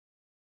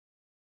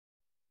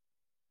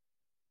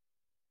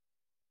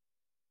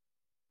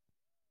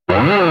Roll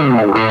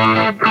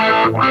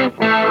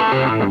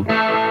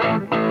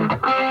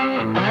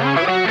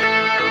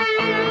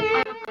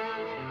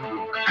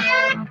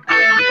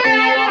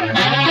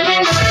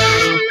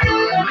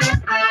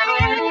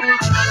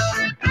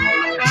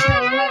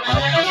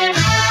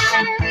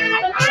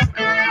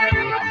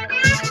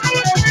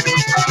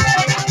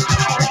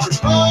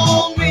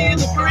me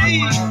the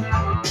breeze,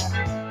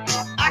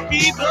 I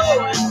keep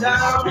blowing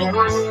down the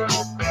road.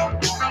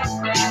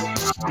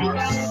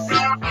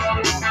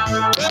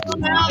 Well,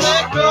 now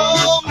let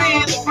go me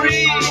the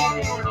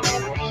breeze,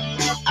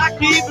 I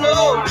keep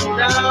blowing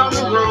down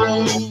the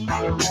road.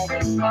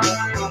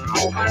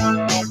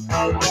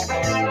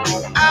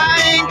 I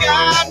ain't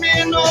got me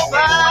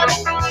nobody,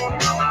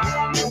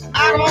 I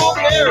don't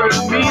carry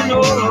me no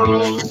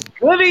load.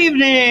 Good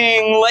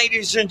evening,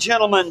 ladies and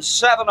gentlemen.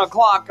 7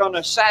 o'clock on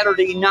a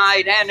Saturday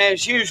night, and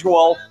as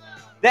usual,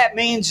 that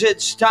means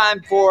it's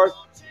time for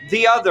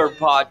the other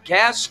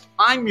podcast.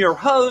 I'm your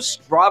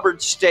host,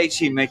 Robert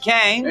Stacy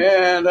McCain.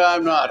 And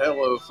I'm not.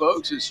 Hello,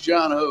 folks. It's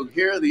John Hoge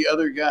here, the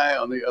other guy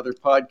on the other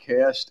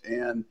podcast.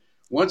 And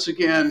once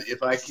again,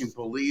 if I can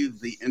believe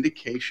the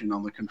indication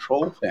on the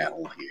control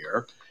panel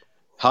here.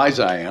 Hi,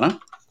 Dianna.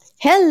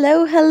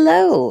 Hello,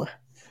 hello.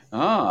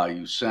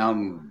 You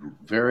sound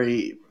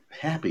very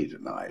happy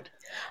tonight.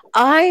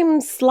 I'm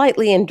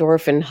slightly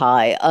endorphin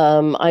high.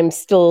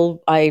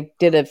 I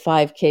did a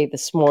 5K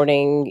this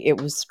morning.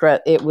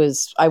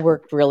 I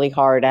worked really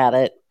hard at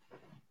it.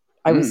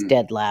 I was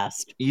dead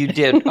last. You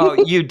did? Oh,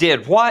 you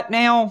did what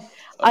now?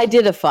 I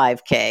did a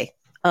 5K.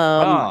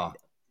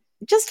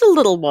 Just a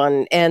little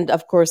one. And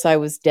of course, I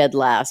was dead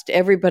last.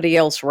 Everybody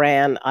else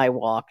ran. I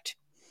walked.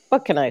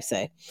 What can I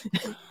say?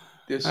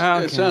 It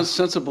sounds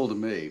sensible to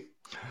me.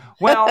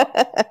 Well,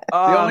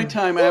 the only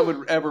time I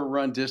would ever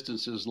run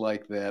distances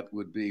like that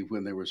would be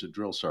when there was a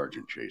drill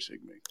sergeant chasing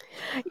me.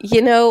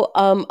 You know,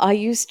 I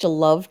used to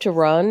love to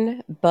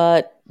run,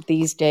 but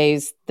these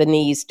days the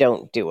knees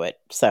don't do it.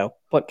 So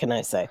what can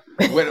I say?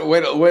 Wait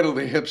till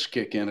the hips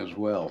kick in as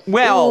well.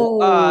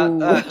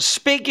 Well,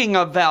 speaking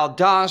of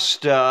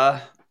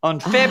Valdosta, on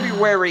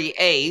February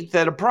 8th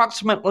at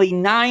approximately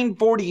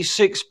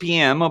 9:46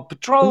 p.m., a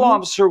patrol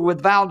officer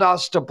with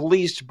Valdosta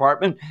Police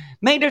Department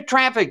made a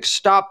traffic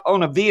stop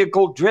on a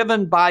vehicle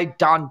driven by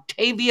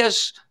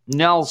Dontavius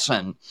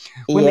Nelson.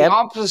 When the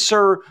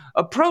officer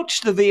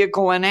approached the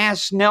vehicle and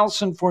asked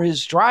Nelson for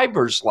his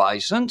driver's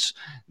license,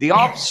 the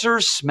officer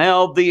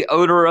smelled the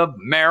odor of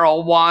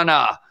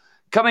marijuana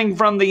coming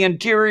from the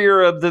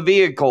interior of the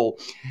vehicle.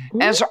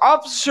 As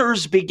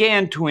officers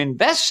began to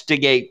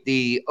investigate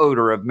the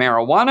odor of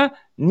marijuana,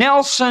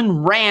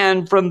 Nelson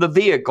ran from the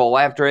vehicle.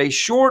 After a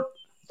short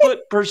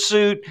foot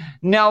pursuit,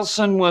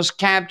 Nelson was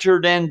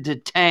captured and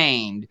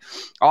detained.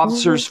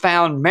 Officers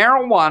found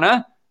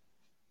marijuana,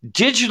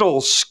 digital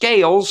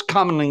scales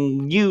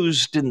commonly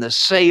used in the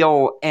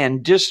sale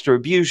and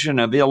distribution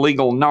of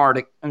illegal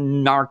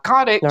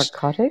narcotics,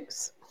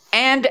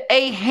 and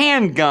a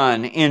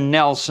handgun in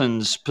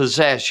Nelson's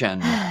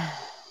possession.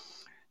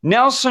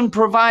 Nelson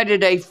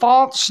provided a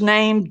false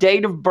name,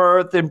 date of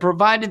birth, and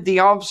provided the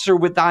officer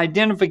with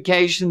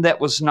identification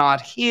that was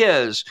not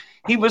his.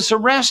 He was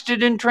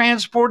arrested and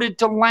transported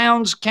to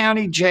Lowndes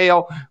County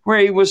Jail, where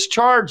he was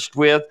charged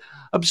with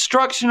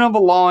obstruction of a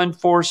law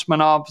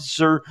enforcement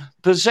officer,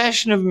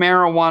 possession of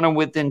marijuana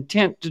with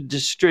intent to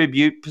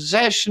distribute,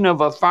 possession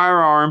of a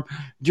firearm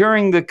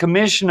during the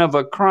commission of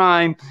a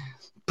crime,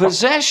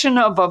 possession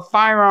of a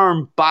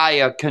firearm by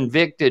a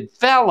convicted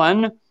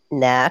felon,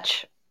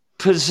 Natch,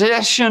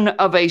 possession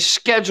of a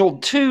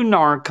Schedule II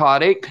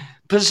narcotic,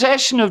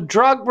 possession of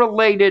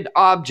drug-related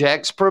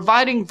objects,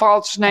 providing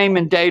false name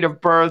and date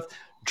of birth,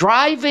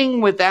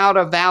 driving without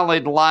a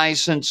valid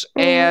license,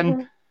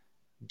 and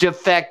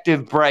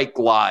defective brake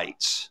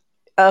lights.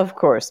 Of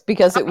course,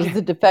 because it was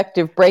the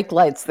defective brake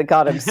lights that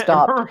got him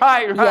stopped.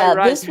 Right.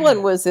 This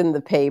one was in the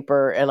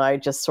paper, and I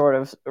just sort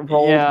of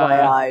rolled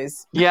my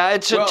eyes. Yeah,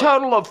 it's a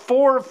total of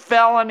 4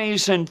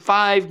 felonies and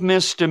 5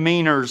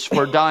 misdemeanors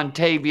for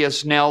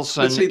Dontavius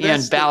Nelson in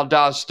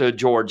Valdosta,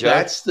 Georgia.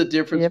 That's the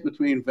difference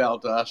between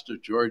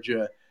Valdosta,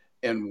 Georgia,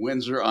 and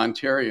Windsor,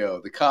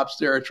 Ontario. The cops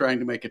there are trying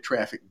to make a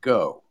traffic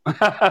go.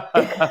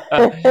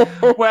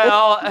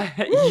 Well,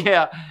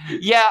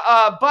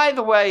 by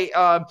the way,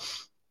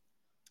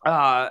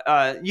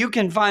 you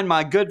can find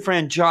my good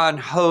friend John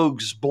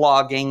Hoge's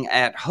blogging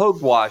at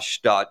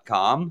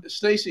hogewash.com.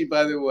 Stacy,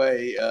 by the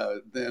way,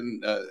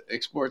 then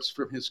exports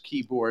from his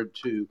keyboard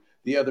to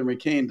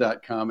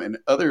theothermccain.com and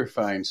other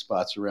fine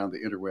spots around the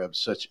interwebs,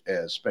 such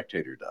as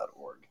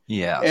spectator.org.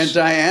 Yes. And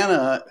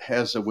Dianna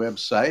has a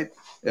website,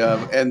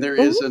 and there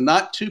is a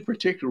not too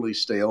particularly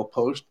stale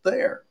post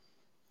there.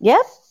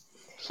 Yep.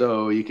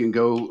 So you can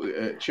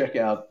go check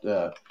out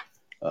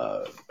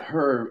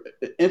her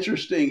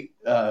interesting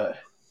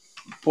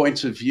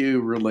points of view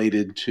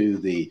related to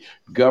the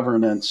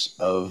governance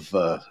of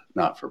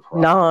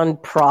not-for-profit.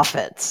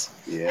 Non-profits.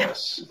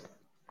 Yes.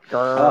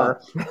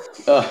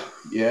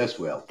 Yes,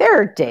 well. There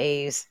are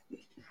days.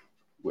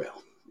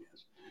 Well,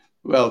 yes.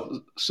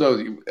 Well,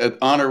 so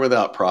honor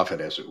without profit,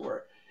 as it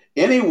were.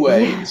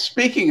 Anyway,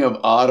 speaking of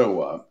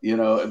Ottawa,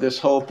 this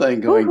whole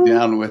thing going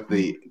down with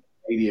the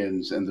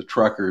Canadians and the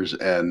truckers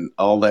and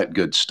all that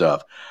good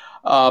stuff.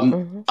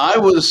 I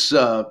was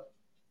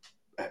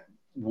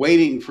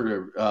waiting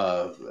for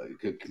a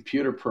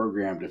computer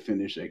program to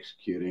finish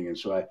executing, and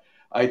so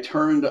I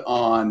turned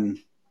on,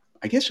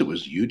 I guess it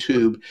was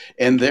YouTube,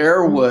 and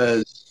there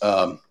was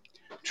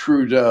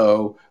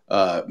Trudeau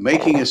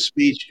making a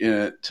speech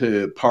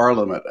to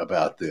Parliament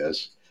about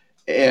this.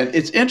 And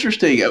it's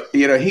interesting,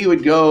 he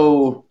would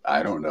go,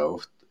 I don't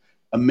know,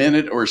 a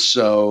minute or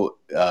so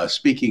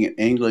speaking in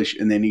English,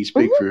 and then he'd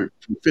speak for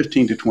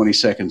 15 to 20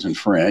 seconds in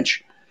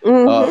French,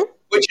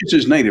 which is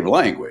his native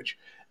language.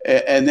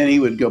 And then he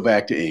would go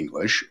back to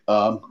English.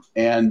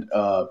 And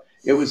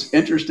it was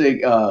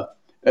interesting.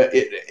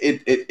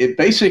 It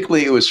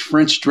basically, it was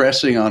French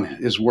dressing on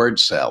his word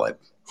salad.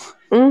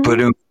 Yeah.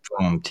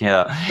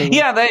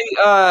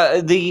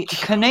 The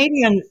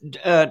Canadian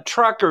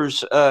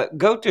truckers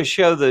go to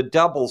show the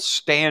double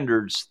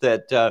standards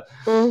that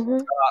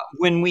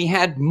when we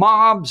had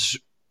mobs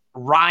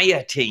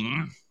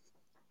rioting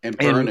and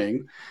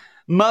burning,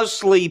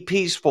 mostly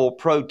peaceful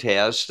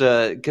protests,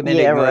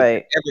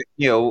 committing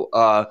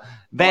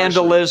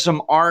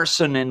vandalism,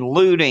 arson, and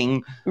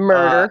looting,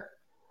 murder.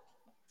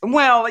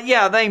 Well,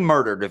 yeah, they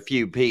murdered a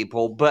few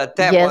people, but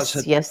that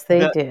wasn't. Yes,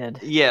 they did.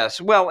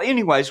 Yes. Well,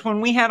 anyways, when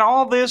we had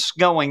all this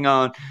going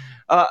on,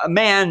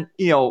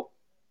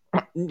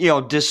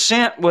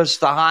 dissent was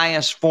the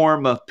highest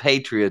form of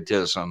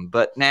patriotism.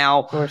 But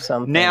now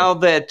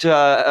that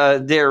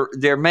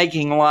they're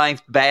making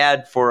life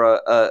bad for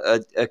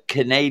a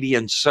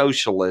Canadian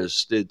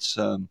socialist, it's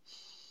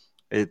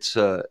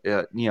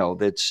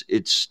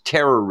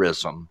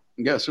terrorism.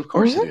 Yes, of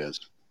course it is.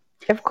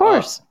 Of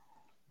course.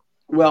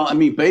 Well, I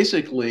mean,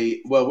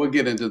 basically, we'll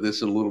get into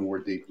this a little more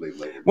deeply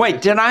later.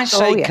 Wait, did I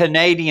say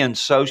Canadian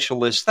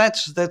socialist?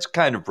 That's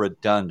kind of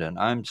redundant.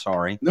 I'm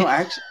sorry. No,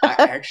 I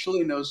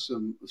actually know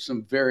some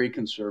very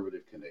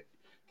conservative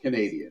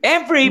Canadians.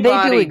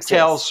 Everybody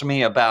tells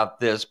me about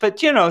this, but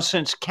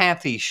since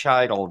Kathy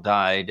Scheidel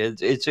died,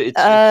 it's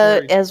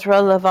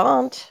Ezra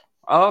Levant.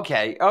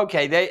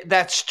 Okay,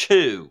 that's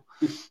two.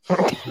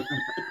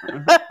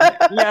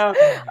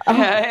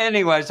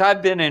 Anyways,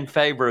 I've been in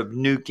favor of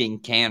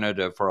nuking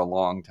Canada for a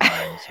long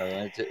time, so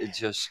it's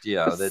just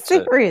that's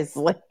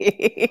seriously.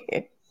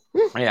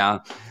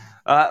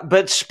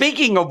 But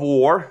speaking of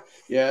war,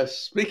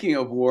 speaking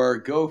of war,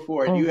 go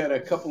for it. You had a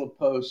couple of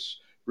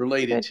posts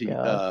related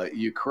to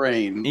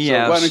Ukraine.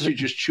 So why don't you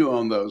just chew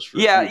on those for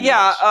a few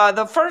minutes?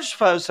 The first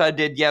post I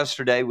did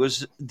yesterday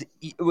was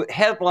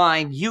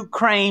headline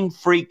Ukraine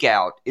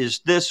freakout. Is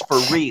this for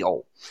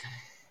real?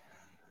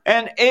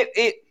 And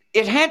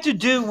it had to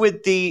do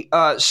with the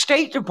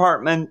State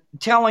Department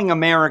telling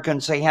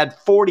Americans they had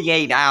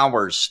 48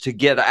 hours to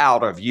get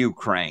out of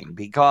Ukraine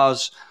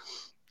because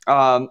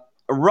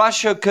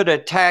Russia could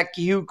attack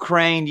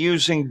Ukraine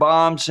using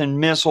bombs and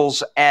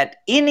missiles at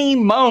any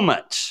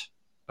moment,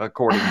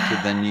 according to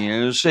the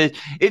news.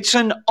 It's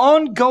an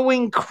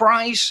ongoing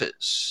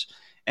crisis,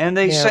 and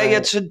they say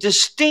it's a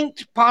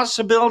distinct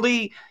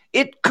possibility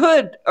it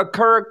could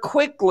occur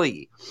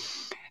quickly.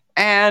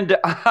 And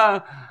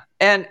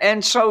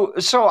so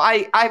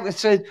I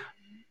said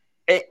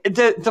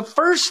the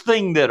first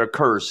thing that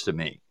occurs to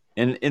me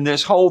in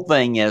this whole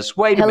thing is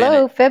wait a minute.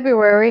 Hello,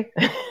 February.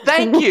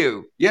 Thank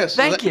you. Yes,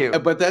 thank you.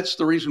 But that's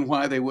the reason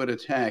why they would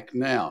attack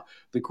now.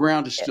 The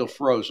ground is still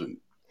frozen.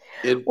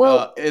 In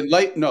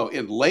late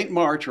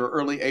March or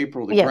early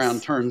April, the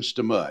ground turns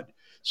to mud.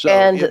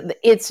 So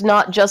it's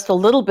not just a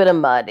little bit of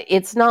mud.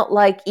 It's not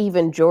like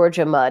even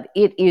Georgia mud.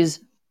 It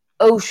is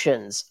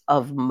oceans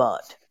of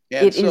mud.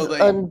 It is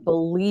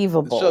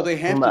unbelievable. So they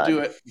have to do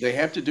it. They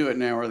have to do it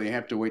now, or they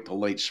have to wait till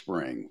late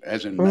spring,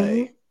 as in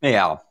May.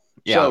 Yeah.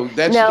 So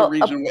that's the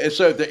reason.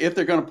 So if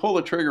they're going to pull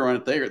the trigger on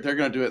it, they're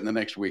going to do it in the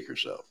next week or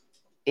so.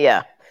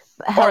 Yeah.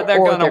 Or they're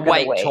going to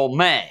wait till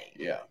May.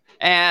 Yeah.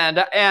 And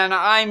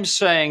I'm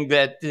saying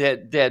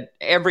that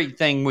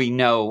everything we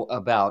know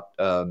about,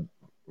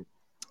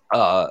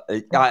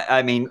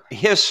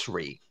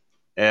 history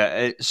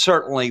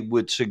certainly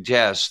would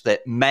suggest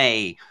that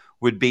May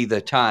would be the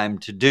time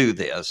to do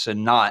this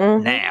and not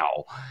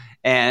now.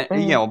 And,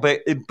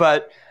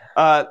 but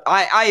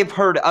I have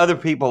heard other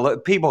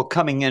people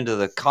coming into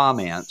the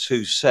comments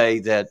who say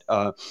that,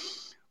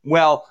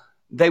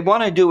 they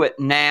want to do it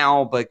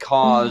now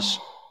because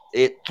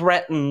it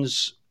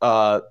threatens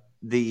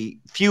the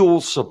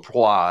fuel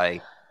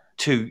supply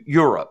to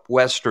Europe,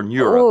 Western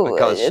Europe.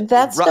 Because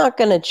that's not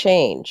going to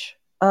change.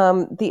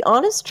 The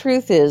honest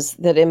truth is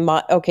that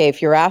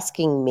if you're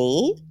asking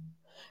me,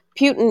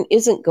 Putin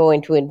isn't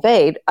going to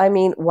invade. I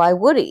mean, why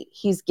would he?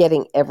 He's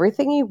getting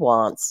everything he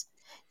wants,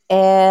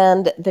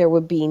 and there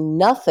would be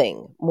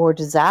nothing more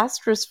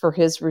disastrous for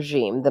his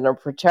regime than a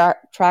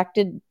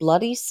protracted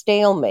bloody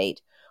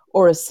stalemate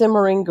or a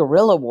simmering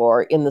guerrilla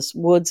war in the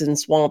woods and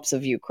swamps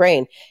of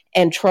Ukraine.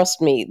 And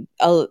trust me,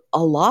 a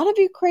lot of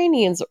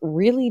Ukrainians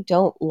really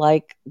don't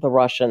like the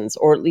Russians,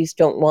 or at least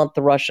don't want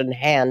the Russian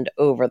hand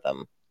over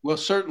them. Well,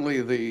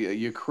 certainly the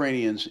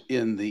Ukrainians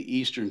in the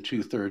eastern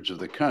two-thirds of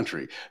the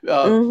country.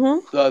 Hmm.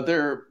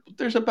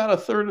 There's about a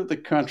third of the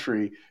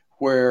country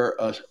where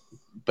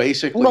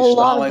basically Well, a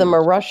lot of them Stalin.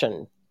 are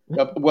Russian.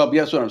 Well,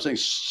 that's what I'm saying.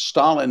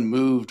 Stalin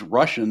moved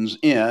Russians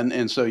in,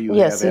 and so you have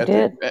Yes, he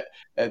did.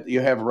 you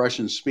have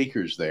Russian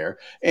speakers there.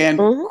 And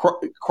Hmm.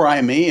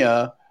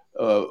 Crimea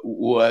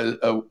was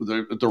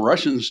the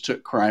Russians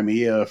took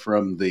Crimea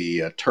from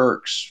the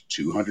Turks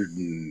 200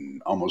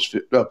 and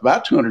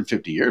about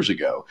 250 years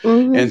ago,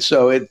 Hmm. and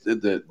so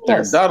there are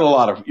Yes. not a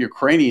lot of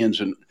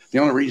Ukrainians, and the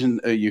only reason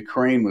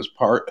Ukraine was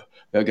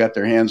got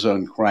their hands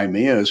on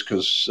Crimea is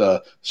because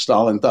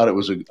Stalin thought it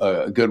was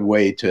a good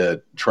way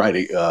to try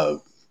to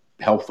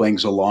help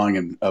things along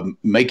and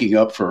making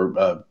up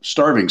for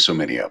starving so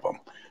many of them.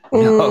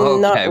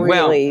 Not Okay,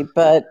 well, really,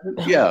 but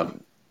Yeah,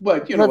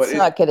 but you know what? let's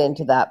not get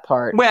into that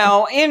part.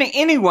 well.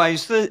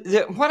 Anyways,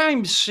 what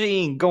I'm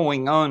seeing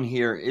going on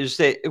here is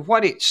that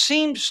what it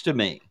seems to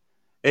me,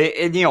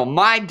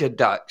 my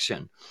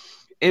deduction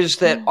is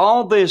that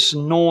all this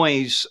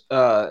noise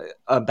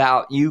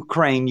about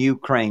Ukraine,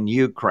 Ukraine,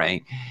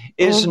 Ukraine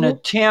is an Hmm.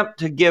 attempt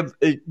to give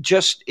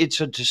it's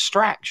a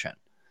distraction.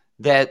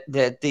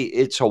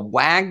 It's a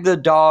wag the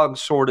dog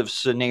sort of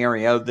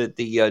scenario, that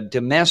the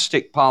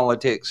domestic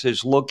politics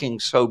is looking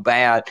so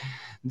bad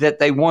that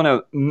they want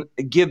to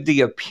give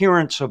the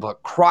appearance of a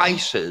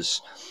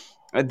crisis,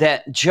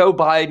 that Joe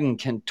Biden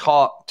can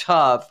talk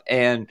tough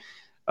and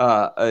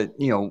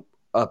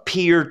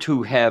appear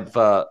to have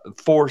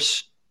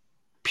forced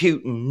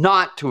Putin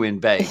not to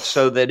invade,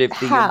 so that if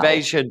the How?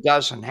 invasion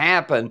doesn't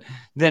happen,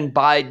 then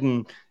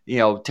Biden,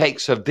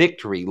 takes a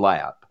victory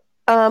lap.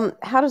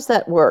 How does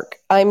that work?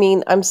 I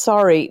mean, I'm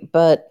sorry,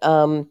 but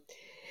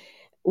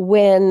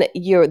when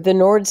the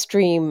Nord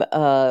Stream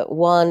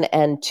 1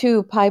 and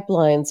 2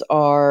 pipelines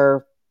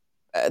are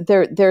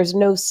there's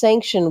no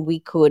sanction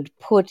we could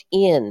put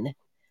in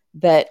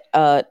that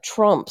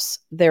trumps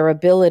their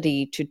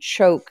ability to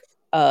choke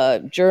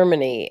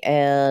Germany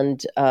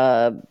and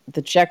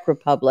the Czech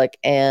Republic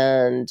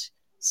and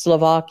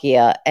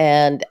Slovakia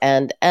and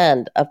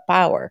of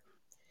power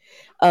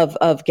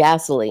of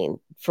gasoline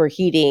for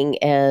heating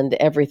and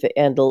everything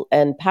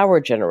and power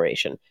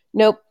generation.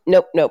 Nope,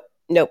 nope, nope,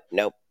 nope,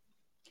 nope.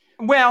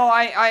 Well,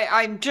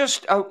 I'm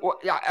just,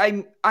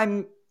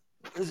 I'm,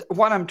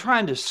 what I'm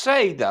trying to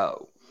say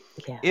though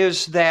Yeah.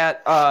 is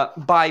that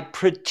by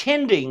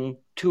pretending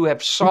to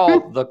have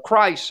solved the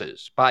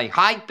crisis, by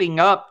hyping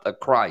up the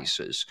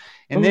crisis,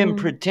 and then Mhm.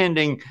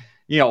 pretending,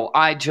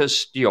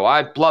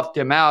 I bluffed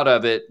him out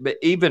of it, but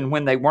even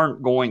when they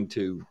weren't going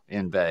to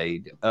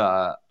invade,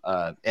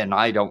 and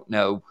I don't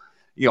know,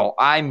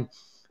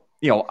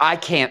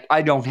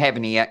 I don't have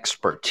any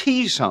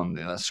expertise on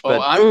this, Oh,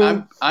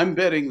 but I'm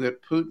betting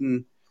that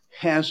Putin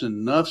has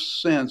enough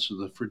sense of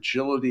the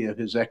fragility of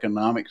his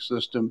economic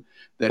system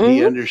that he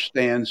Mhm.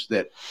 understands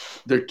that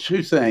there are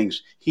two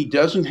things. He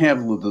doesn't have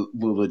the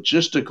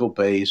logistical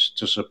base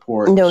to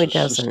support No, he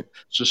doesn't.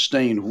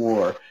 sustained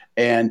war,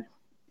 and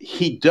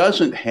he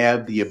doesn't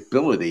have the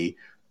ability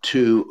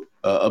to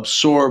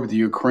absorb the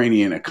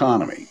Ukrainian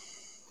economy.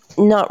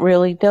 Not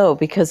really, no,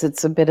 because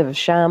it's a bit of a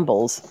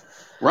shambles.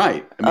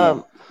 Right. I mean,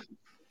 Um,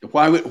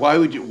 why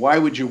would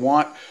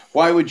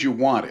you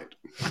want it?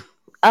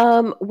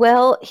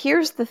 well,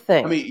 here's the I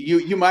thing. mean,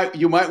 you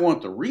might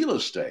want the real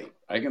estate.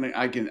 I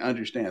can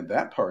understand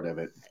that part of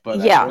it, but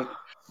Yeah.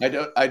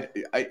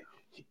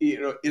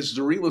 is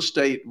the real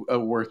estate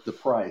worth the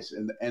price?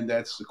 And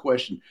that's the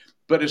question.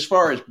 But as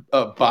far as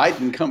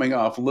Biden coming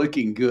off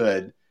looking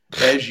good,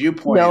 as you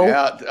point No,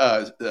 out,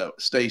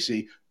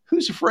 Stacy,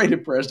 who's afraid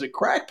of President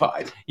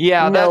Crackpipe?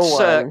 yeah, no that's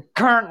one.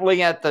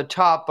 currently at the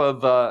top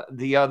of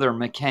the other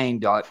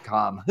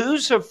McCain.com.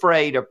 Who's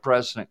afraid of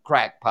President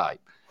Crackpipe?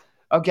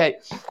 Okay,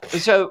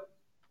 so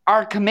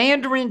our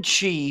commander in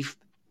chief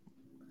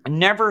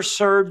never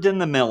served in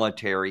the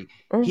military.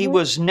 He Hmm.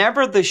 was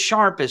never the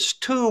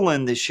sharpest tool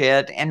in the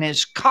shed, and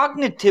his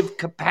cognitive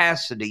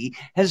capacity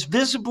has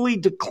visibly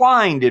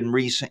declined in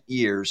recent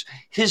years.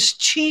 His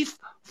chief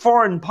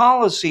foreign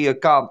policy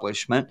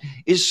accomplishment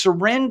is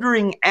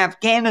surrendering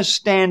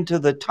Afghanistan to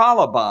the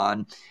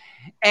Taliban,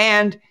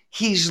 and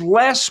he's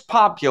less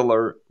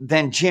popular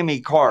than Jimmy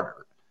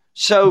Carter.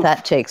 So,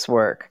 That takes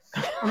work.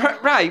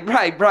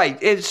 right.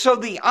 And so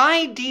the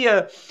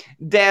idea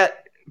that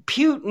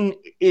Putin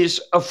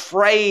is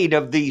afraid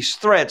of these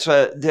threats,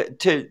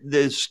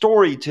 the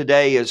story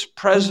today is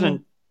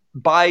President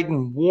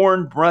Biden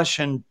warned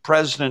Russian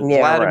President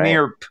Yeah, right.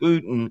 Vladimir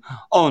Putin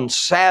on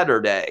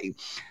Saturday,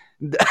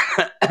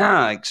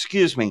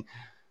 excuse me,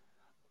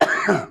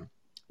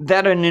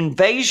 that an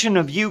invasion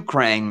of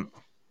Ukraine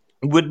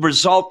would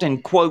result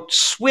in, quote,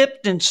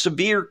 swift and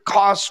severe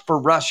costs for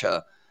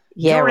Russia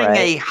Yeah, during right.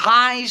 a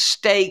high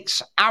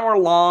stakes hour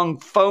long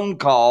phone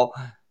call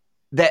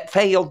that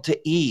failed to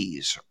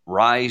ease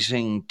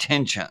rising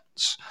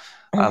tensions.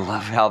 I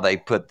love how they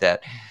put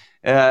that.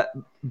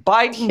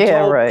 Biden Yeah,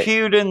 told right.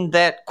 Putin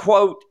that,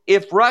 quote,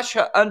 if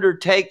Russia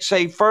undertakes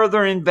a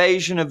further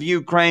invasion of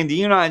Ukraine, the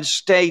United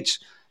States,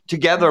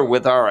 together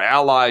with our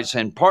allies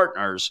and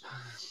partners,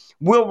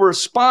 will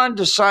respond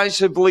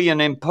decisively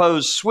and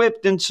impose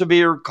swift and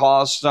severe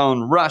costs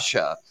on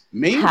Russia.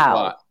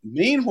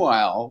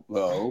 Meanwhile,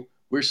 though,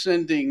 we're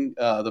sending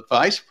the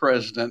vice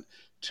president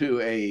to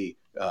a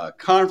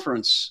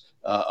conference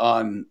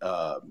on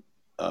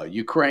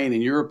Ukraine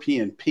and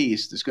European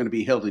peace that's going to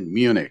be held in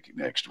Munich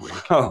next week.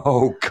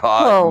 Oh,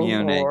 God,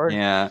 Munich. Lord.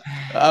 Yeah.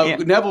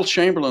 Neville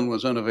Chamberlain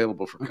was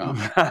unavailable for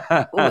comment.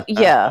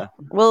 Yeah.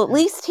 Well, at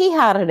least he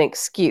had an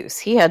excuse.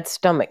 He had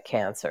stomach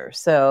cancer.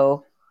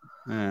 So.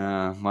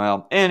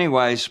 Well,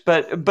 anyways,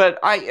 but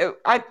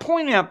I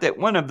point out that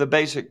one of the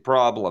basic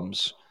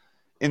problems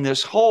in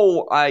this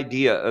whole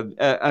idea of,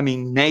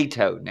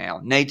 NATO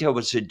now. NATO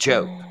is a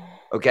joke,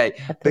 okay?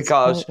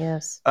 Because point,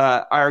 yes.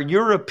 Our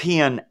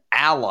European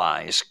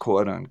allies,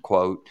 quote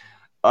unquote,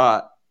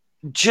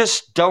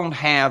 just don't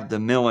have the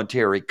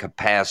military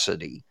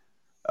capacity.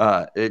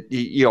 There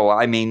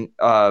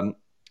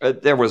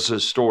was a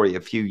story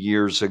a few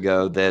years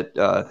ago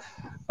that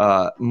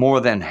more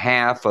than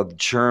half of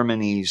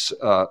Germany's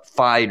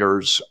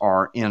fighters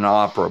are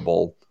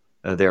inoperable.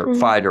 They're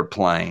fighter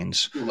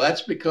planes. Well,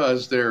 that's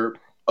because they're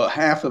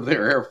half of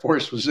their Air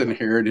Force was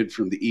inherited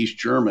from the East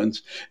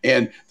Germans,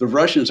 and the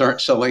Russians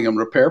aren't selling them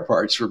repair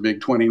parts for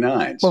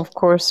MiG-29s. Well, of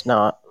course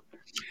not.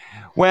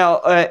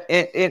 Well,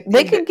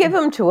 they could give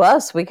them to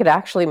us. We could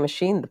actually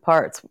machine the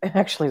parts.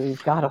 Actually,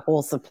 we've got a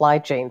whole supply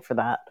chain for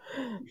that.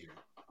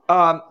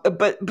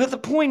 But the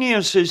point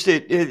is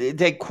that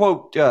they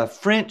quote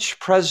French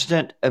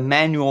President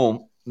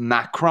Emmanuel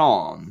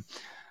Macron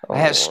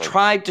has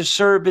tried to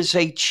serve as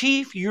a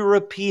chief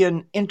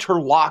European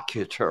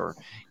interlocutor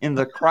in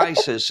the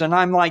crisis, and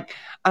I'm like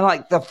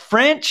the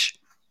French.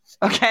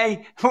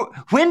 Okay,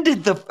 when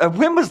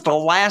was the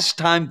last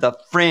time the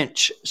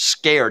French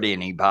scared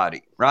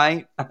anybody?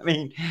 Right? I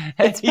mean,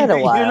 it's been a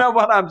while. You know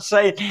what I'm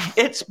saying?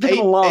 It's been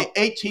a long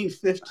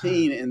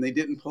 1815, and they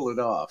didn't pull it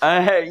off.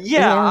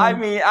 Yeah. I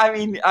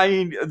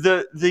mean,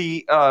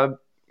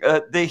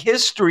 the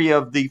history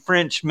of the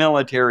French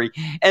military,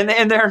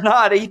 and they're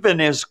not even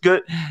as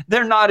good.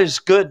 They're not as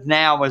good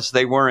now as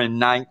they were in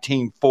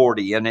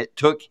 1940, and it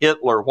took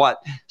Hitler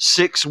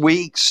 6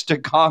 weeks to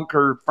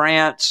conquer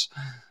France.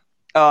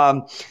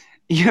 The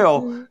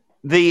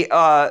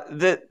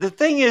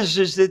thing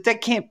is that they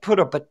can't put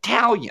a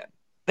battalion.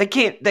 They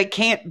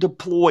can't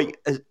deploy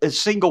a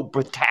single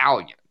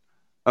battalion.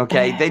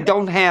 Okay, they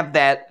don't have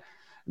that.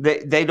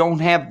 They don't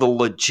have the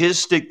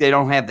logistic. They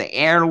don't have the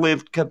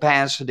airlift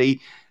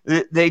capacity.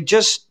 They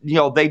just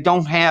they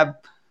don't have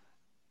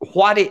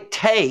what it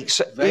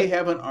takes. They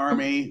have an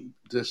army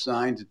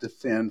designed to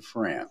defend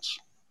France.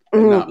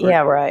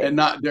 Right. And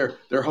not their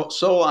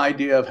sole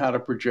idea of how to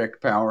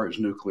project power is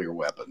nuclear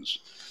weapons.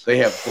 They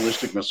have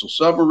ballistic missile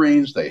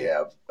submarines. They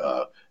have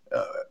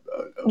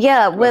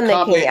when they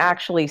can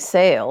actually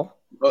sail.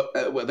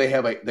 They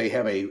have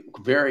a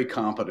very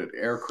competent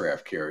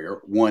aircraft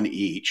carrier, one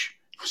each.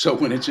 So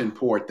when it's in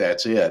port,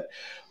 that's it.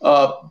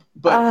 But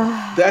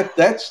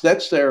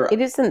that's their.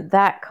 It isn't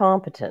that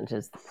competent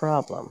is the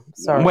problem.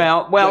 Sorry.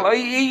 Well,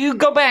 you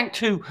go back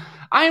to.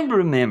 I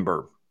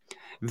remember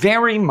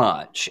very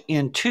much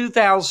in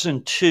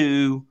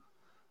 2002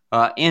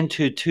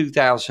 into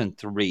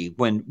 2003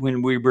 when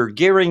we were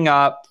gearing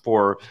up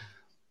for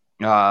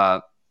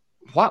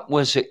what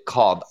was it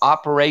called?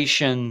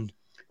 Operation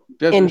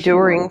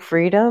Enduring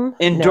Freedom?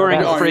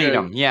 Enduring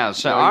Freedom,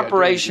 yes.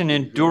 Operation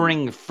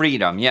Enduring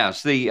Freedom,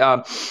 yes.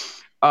 The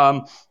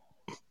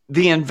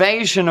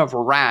invasion of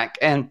Iraq.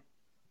 And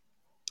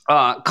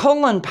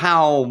Colin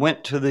Powell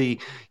went to the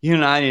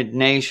United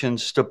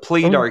Nations to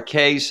plead our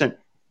case. And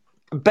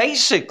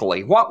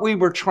basically what we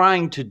were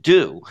trying to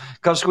do,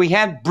 because we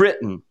had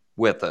Britain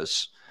with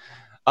us,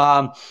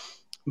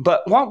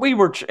 but what we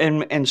were,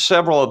 and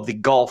several of the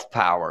Gulf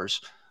powers,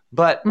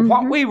 but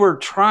what we were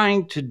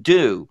trying to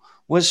do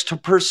was to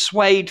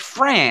persuade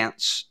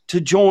France to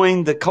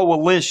join the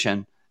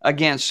coalition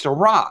against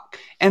Iraq.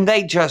 And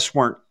they just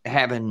weren't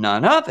having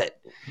none of it.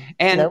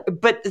 And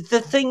but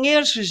the thing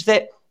is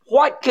that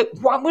what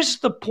was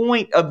the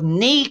point of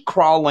knee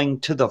crawling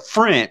to the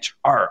French,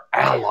 our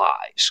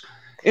allies?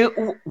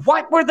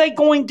 What were they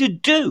going to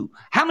do?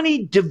 How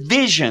many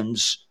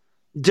divisions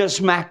does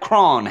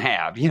Macron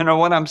have? You know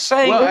what I'm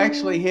saying? Well,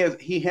 actually,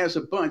 he has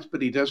a bunch,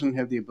 but he doesn't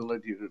have the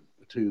ability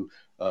to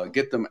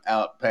get them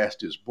out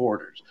past his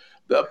borders.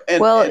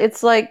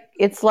 It's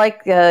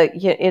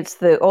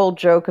the old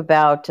joke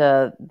about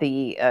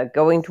the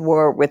going to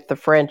war with the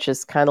French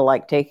is kind of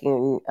like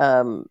taking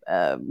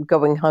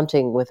going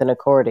hunting with an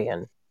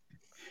accordion.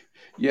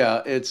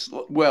 Yeah,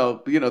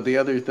 the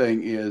other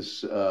thing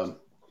is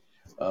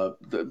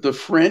the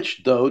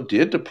French, though,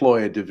 did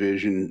deploy a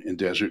division in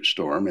Desert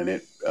Storm,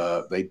 and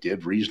they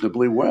did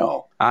reasonably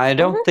well. I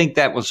don't think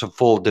that was a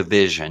full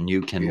division.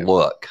 You can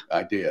look.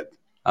 I did.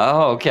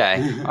 Oh,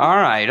 okay. All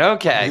right.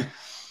 Okay.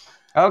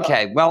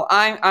 Okay. Well,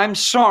 I'm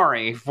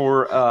sorry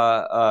for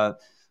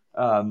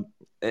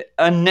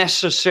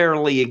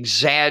unnecessarily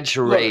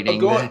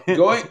exaggerating.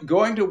 Look,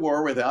 going to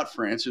war without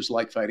France is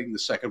like fighting the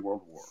Second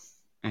World War.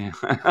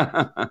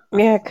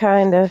 Yeah,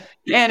 kind of.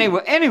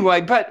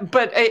 Anyway, but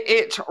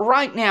it's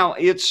right now.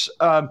 It's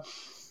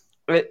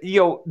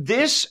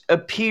this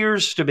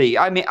appears to be.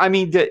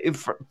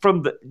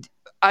 From the.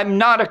 I'm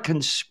not a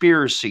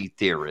conspiracy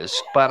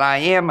theorist, but I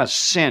am a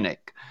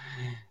cynic,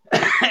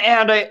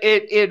 and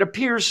it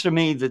appears to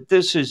me that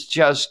this is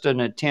just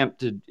an attempt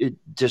to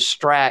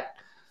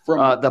distract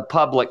the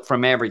public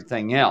from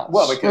everything else.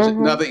 Well, because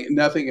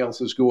nothing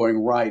else is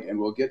going right, and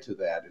we'll get to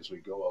that as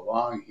we go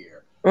along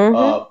here.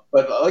 But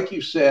like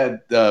you said,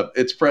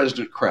 it's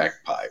President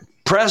Crackpipe.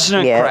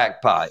 President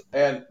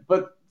Crackpipe,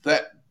 but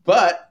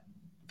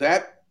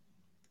that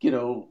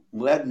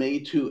led me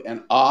to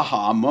an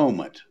aha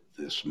moment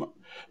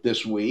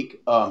this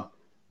week.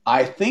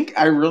 I think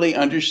I really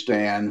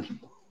understand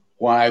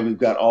why we've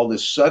got all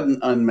this sudden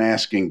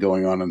unmasking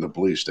going on in the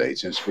blue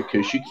states. And it's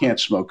because you can't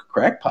smoke a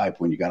crack pipe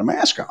when you got a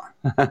mask on.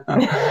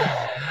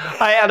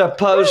 I had a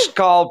post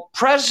called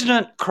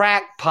President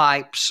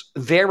Crackpipe's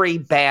Very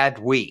Bad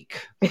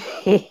Week.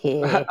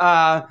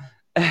 Yes,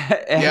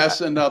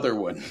 another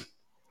one.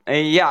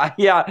 Yeah.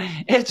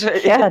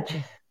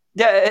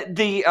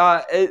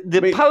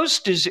 The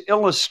post is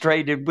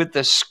illustrated with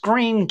the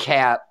screen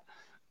cap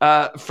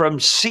from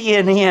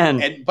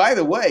CNN. And by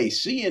the way,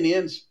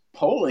 CNN's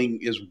polling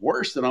is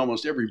worse than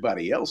almost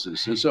everybody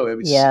else's, and so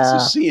it's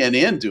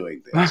CNN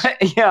doing this.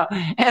 Yeah,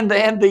 and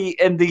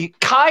the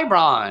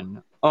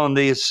chyron on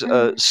this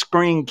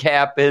screen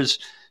cap is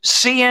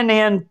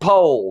CNN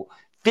poll.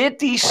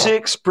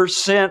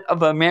 56%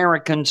 of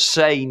Americans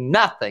say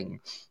nothing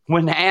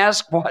when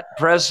asked what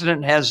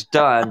president has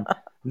done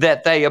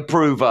that they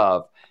approve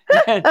of.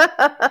 And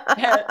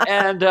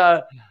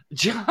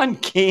John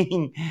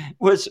King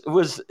was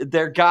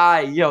their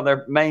guy,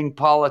 their main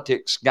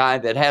politics guy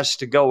that has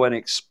to go and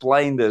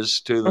explain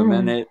this to them,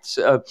 and it's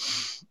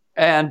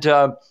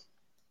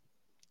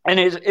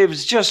it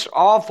was just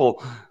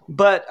awful.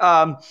 But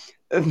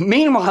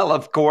meanwhile,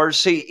 of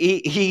course,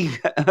 he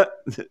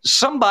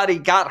somebody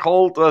got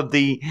hold of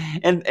the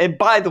and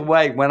by the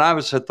way, when I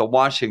was at the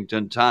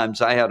Washington Times,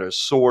 I had a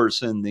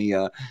source in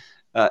the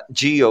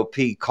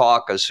GOP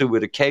caucus who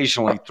would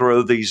occasionally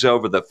throw these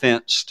over the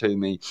fence to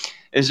me.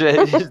 Is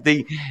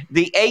the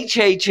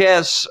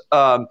HHS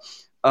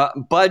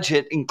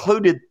budget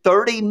included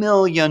 $30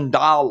 million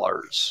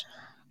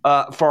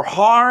for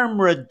harm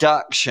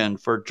reduction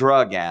for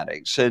drug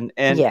addicts and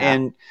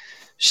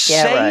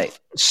safe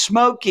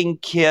smoking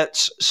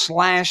kits /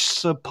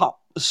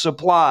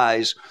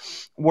 supplies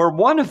were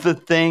one of the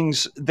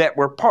things that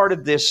were part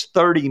of this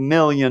 $30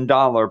 million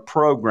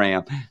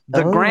program.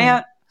 The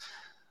grant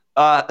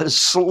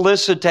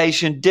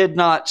solicitation did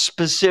not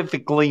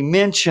specifically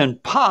mention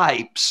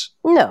pipes.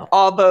 No.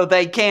 Although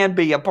they can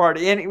be a part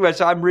of it.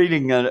 Anyways, I'm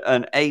reading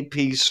an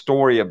AP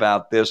story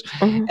about this,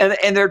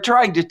 and they're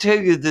trying to tell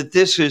you that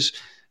this is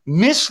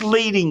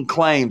misleading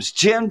claims.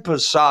 Jen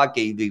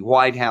Psaki, the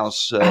White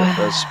House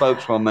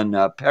spokeswoman,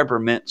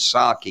 Peppermint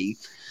Psaki,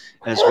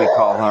 as we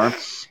call her,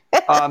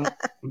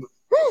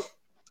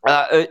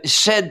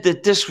 said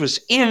that this was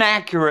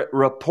inaccurate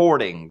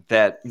reporting,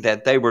 that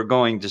they were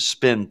going to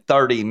spend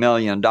 $30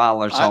 million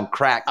on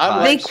crack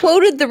pipes. They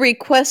quoted the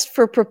request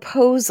for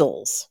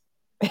proposals.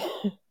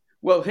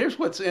 Well, here's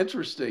what's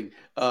interesting.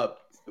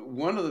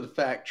 One of the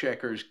fact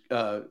checkers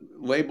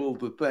labeled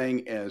the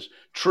thing as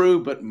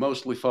true but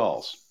mostly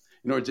false.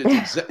 In other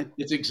words,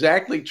 it's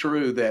exactly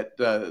true that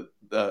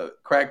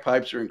crack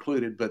pipes are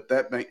included, but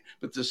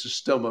this is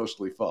still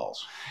mostly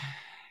false.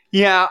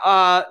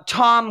 Yeah,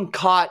 Tom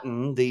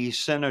Cotton, the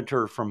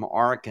senator from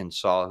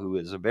Arkansas, who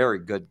is a very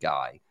good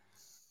guy,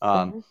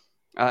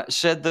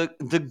 said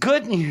the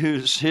good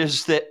news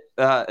is that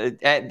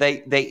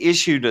they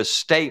issued a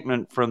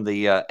statement from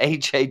the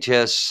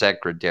HHS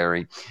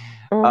secretary,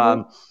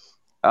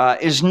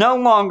 is no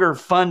longer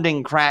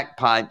funding crack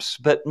pipes,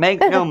 but make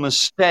no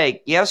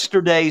mistake,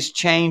 yesterday's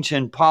change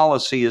in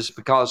policy is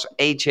because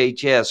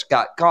HHS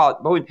got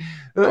caught. But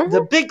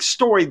the big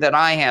story that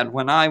I had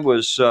when I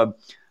was at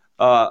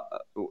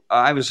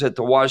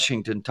the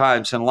Washington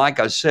Times, and like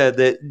I said,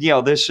 that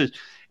this is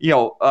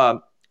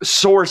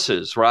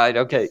sources, right?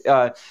 Okay,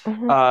 a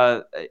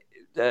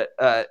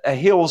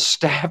Hill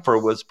staffer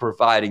was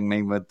providing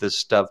me with this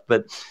stuff,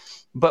 but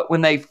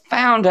when they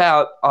found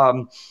out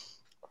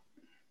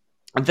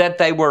that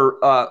they were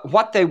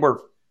what they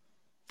were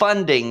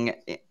funding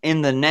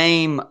in the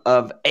name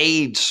of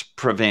AIDS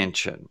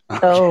prevention. Okay?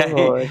 Oh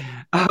Lord!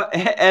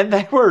 And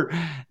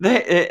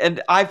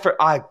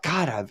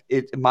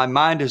my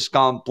mind has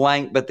gone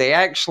blank. But they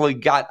actually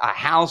got a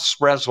House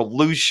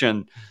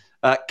resolution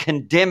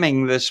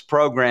condemning this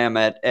program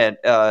at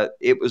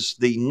it was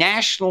the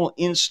National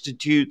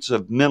Institutes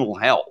of Mental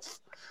Health.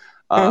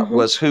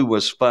 Was who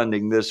was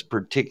funding this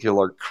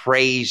particular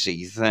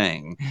crazy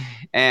thing,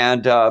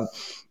 but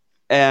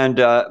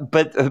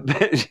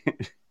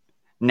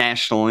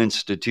National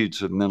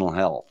Institutes of Mental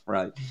Health,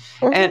 right?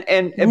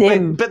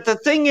 But the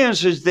thing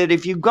is that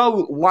if you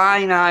go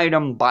line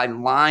item by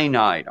line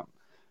item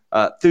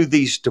through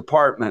these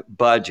department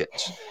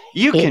budgets.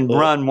 You can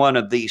run one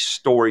of these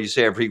stories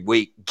every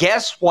week.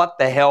 Guess what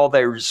the hell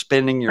they were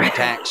spending your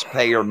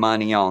taxpayer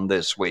money on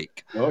this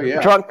week? Oh,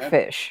 yeah. Drunk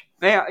fish.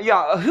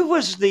 Yeah. Who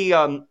was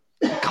the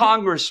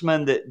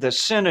congressman, the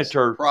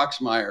senator?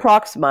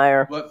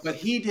 Proxmire. But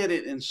he did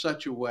it in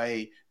such a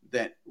way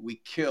that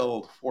we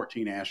killed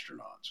 14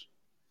 astronauts.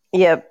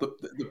 Yep.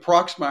 The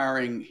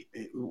Proxmiring,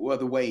 well,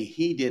 the way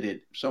he did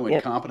it so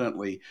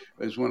incompetently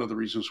is one of the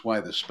reasons why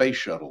the space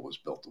shuttle was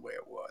built the way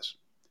it was.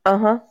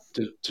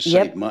 To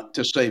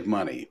save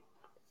money,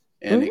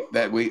 and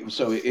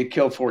it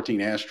killed 14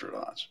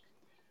 astronauts.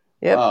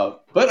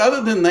 Yep. But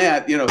other than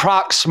that,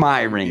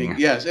 Proxmiring.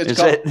 Yes,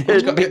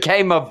 it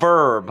became a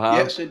verb. Huh?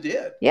 Yes, it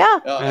did. Yeah.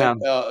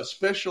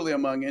 Especially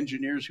among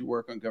engineers who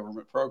work on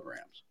government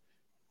programs.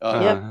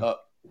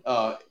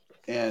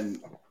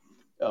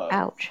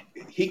 Ouch.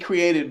 He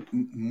created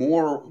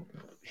more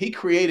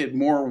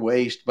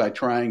waste by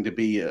trying to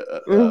be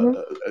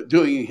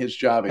doing his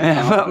job.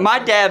 My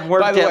dad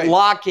worked at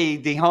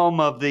Lockheed, the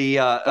home of the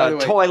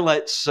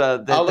toilets.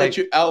 I'll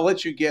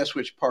let you guess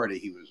which party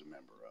he was a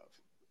member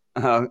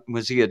of.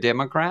 Was he a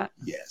Democrat?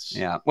 Yes.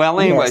 Yeah.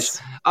 Well,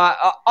 anyways,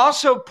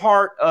 also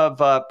part of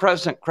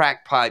President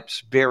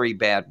Crackpipe's very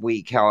bad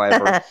week.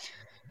 However,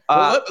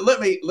 let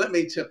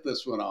me tip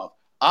this one off.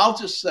 I'll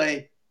just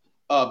say.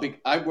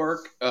 I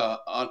work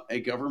on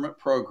a government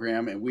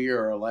program, and we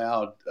are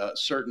allowed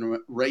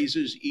certain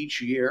raises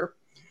each year.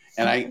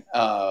 And I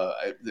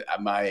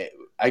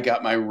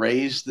got my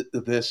raise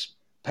this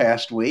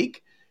past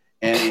week,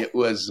 and it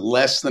was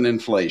less than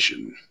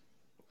inflation.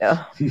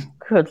 Oh,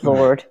 good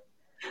Lord.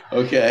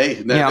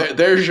 Okay,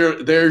 there's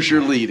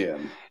your lead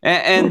in.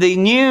 And the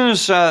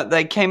news,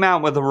 they came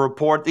out with a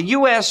report. The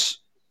U.S.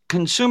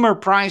 consumer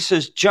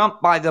prices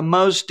jumped by the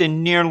most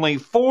in nearly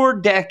 4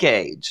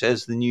 decades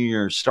as the new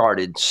year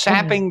started,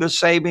 sapping the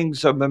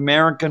savings of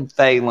American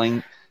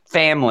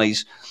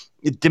families,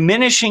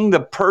 diminishing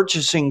the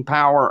purchasing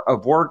power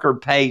of worker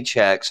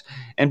paychecks,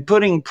 and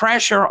putting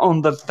pressure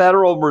on the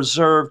Federal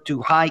Reserve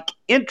to hike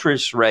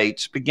interest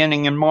rates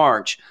beginning in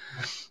March.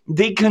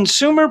 The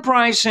Consumer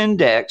Price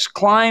Index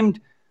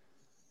climbed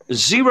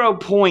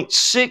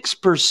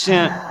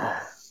 0.6%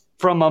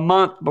 from a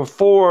month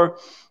before.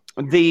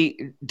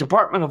 The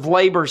Department of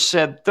Labor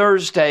said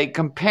Thursday,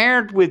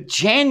 compared with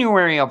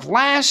January of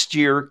last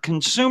year,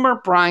 consumer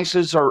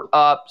prices are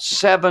up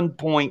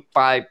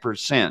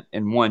 7.5%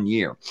 in 1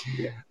 year.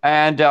 Yeah.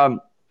 And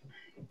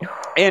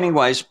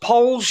anyways,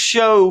 polls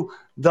show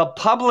the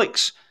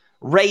public's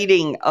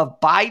rating of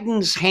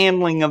Biden's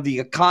handling of the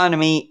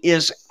economy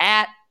is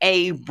at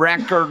a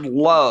record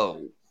low.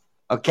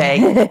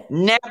 Okay?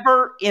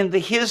 Never in the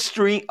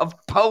history of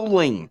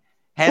polling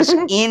has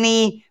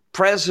any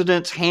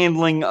president's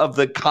handling of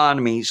the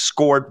economy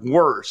scored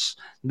worse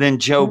than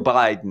Joe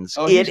Biden's.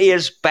 It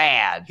is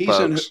bad,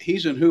 folks.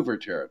 He's in Hoover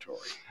territory.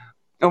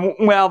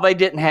 Well, they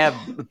didn't have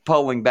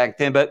polling back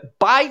then, but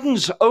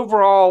Biden's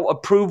overall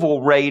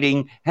approval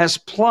rating has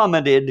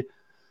plummeted.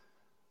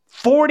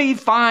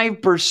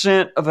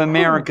 45% of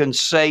Americans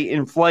say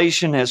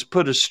inflation has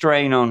put a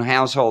strain on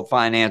household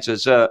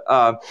finances.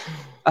 But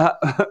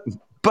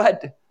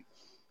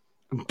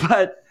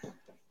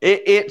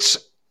it's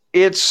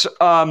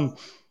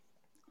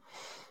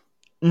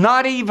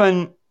not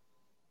even.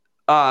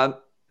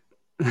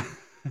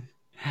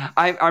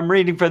 I'm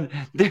reading from.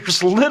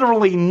 There's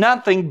literally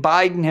nothing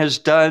Biden has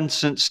done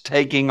since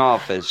taking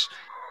office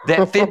that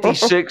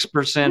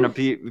 56% of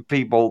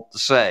people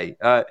say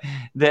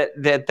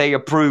that they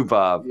approve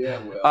of. Yeah,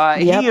 well.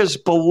 He is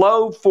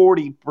below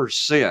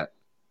 40%.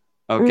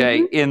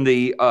 Okay, in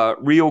the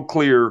Real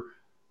Clear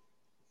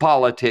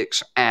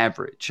Politics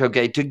average.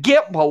 Okay, to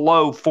get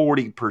below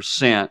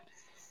 40%.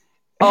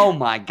 Oh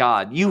my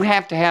God! You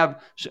have to have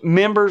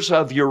members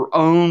of your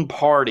own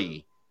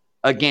party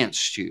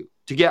against you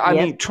to get. I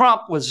mean,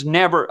 Trump was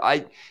never.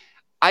 I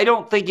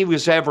don't think he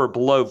was ever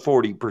below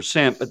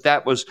 40%, but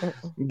that was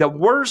the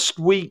worst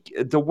week.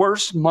 The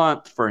worst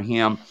month for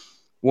him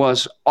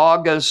was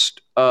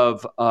August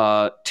of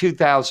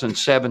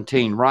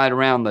 2017, right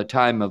around the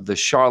time of the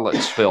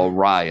Charlottesville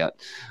riot.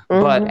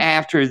 But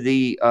after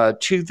the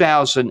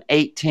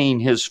 2018,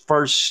 his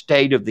first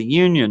State of the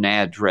Union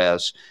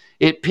address,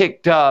 it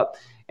picked up.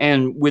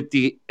 And with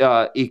the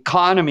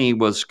economy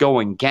was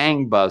going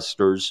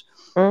gangbusters.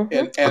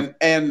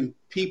 And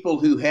people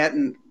who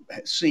hadn't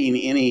seen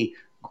any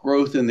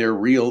growth in their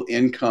real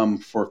income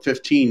for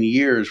 15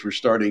 years were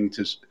starting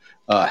to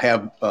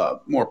have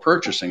more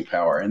purchasing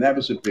power. And that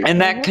was a big... And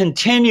that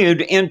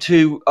continued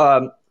into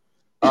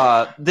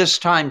this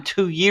time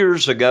 2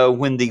 years ago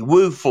when the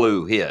Wu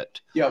flu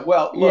hit. Yeah,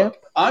 well,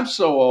 look, I'm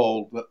so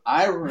old, but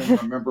I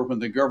remember when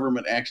the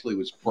government actually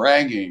was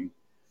bragging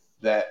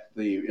that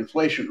the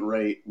inflation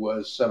rate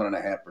was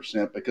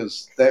 7.5%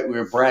 because that we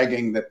were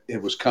bragging that it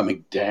was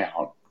coming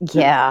down.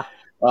 Yeah.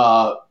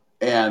 I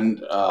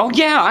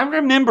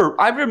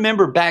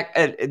remember back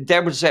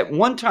there was that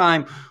one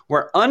time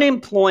where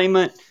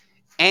unemployment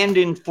and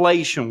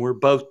inflation were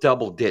both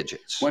double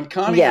digits. When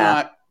Connie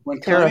and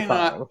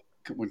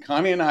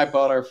I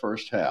bought our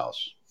first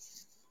house,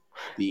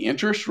 the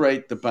interest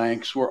rate the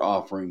banks were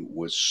offering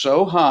was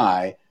so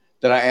high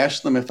that I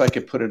asked them if I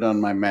could put it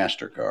on my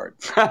MasterCard.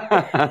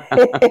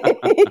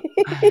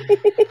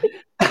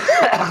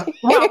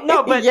 Well,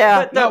 no, but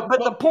Yeah.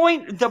 but the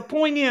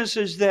point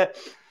is that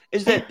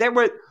there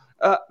were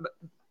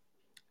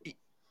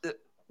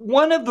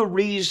one of the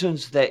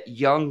reasons that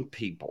young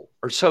people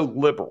are so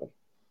liberal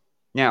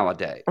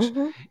nowadays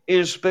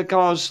is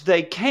because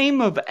they came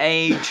of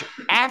age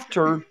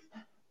after,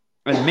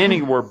 and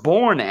many were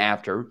born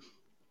after,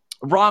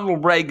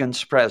 Ronald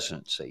Reagan's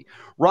presidency.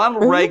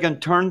 Ronald Reagan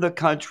turned the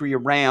country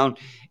around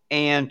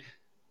and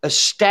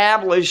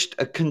established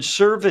a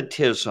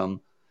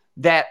conservatism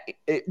that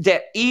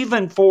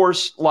even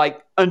forced,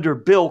 like under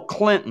Bill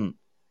Clinton,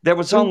 there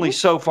was only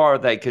so far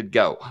they could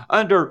go.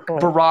 Under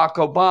Barack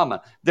Obama,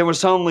 there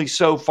was only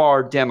so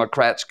far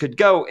Democrats could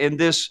go in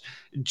this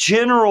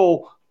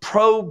general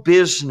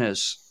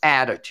pro-business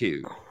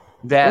attitude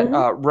that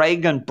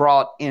Reagan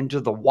brought into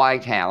the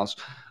White House.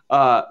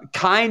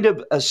 Kind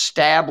of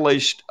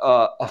established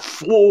a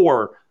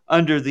floor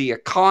under the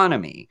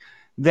economy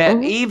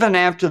that even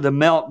after the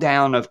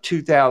meltdown of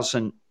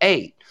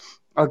 2008,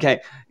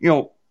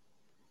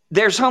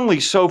 there's only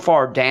so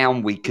far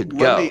down we could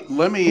go.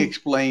 Let me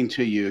explain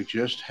to you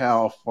just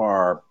how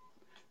far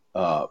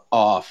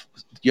off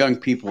young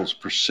people's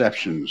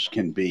perceptions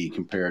can be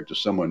compared to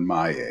someone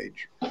my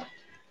age.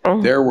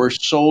 There were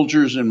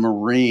soldiers and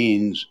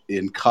Marines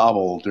in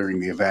Kabul during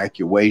the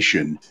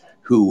evacuation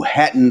who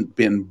hadn't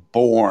been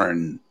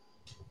born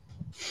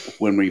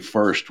when we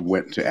first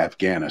went to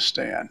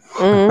Afghanistan.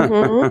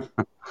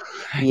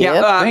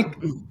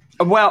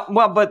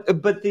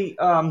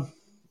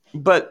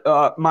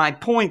 But my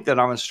point that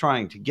I was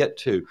trying to get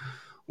to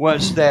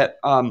was that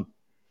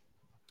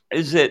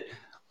is that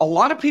a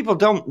lot of people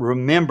don't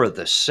remember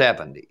the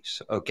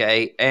 70s,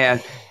 okay?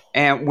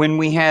 And when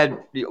we had,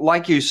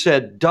 like you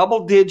said,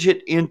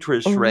 double-digit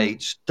interest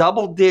rates,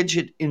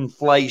 double-digit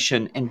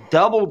inflation, and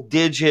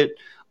double-digit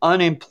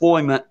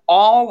unemployment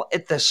all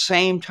at the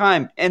same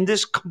time, and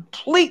this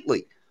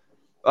completely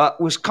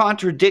was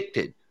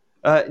contradicted.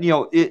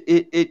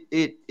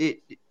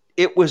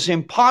 It was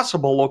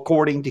impossible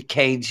according to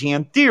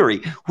Keynesian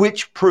theory,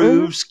 which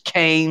proves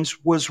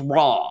Keynes was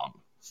wrong.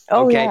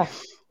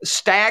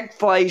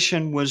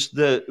 Stagflation was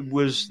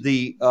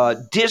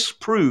the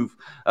disproof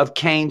of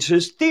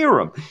Keynes's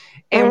theorem.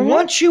 And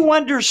once you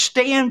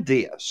understand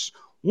this,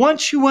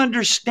 once you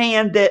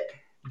understand that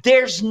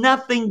there's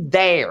nothing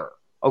there,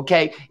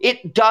 okay,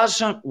 it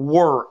doesn't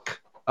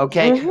work,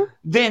 okay,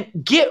 then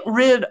get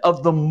rid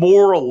of the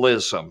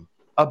moralism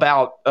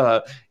about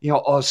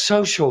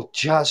social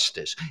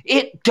justice.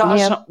 It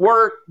doesn't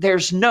work.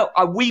 There's no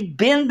we've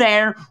been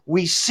there,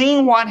 we've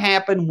seen what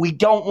happened, we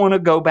don't want to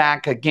go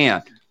back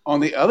again. On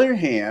the other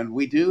hand,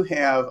 we do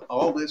have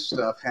all this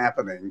stuff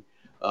happening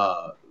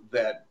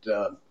that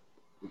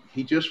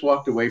he just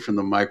walked away from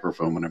the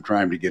microphone when I'm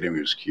trying to get him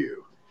his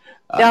cue.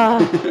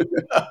 Not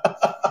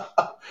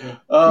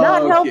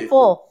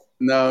helpful.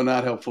 No,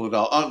 not helpful at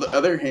all. On the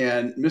other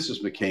hand,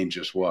 Mrs. McCain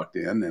just walked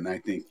in, and I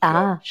think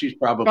she's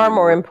probably far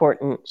more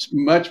important.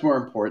 Much more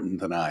important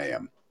than I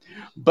am.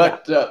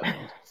 But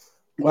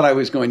what I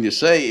was going to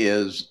say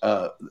is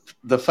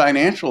the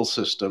financial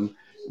system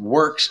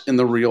works in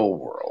the real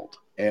world.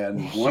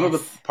 And one of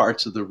the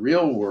parts of the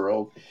real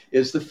world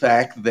is the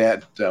fact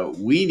that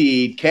we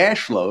need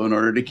cash flow in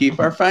order to keep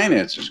our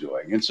finances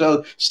going. And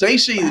so,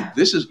 Stacy,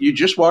 you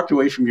just walked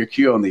away from your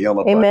cue on the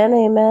yellow button.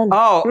 Amen.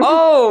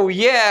 Oh,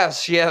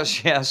 yes.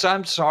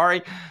 I'm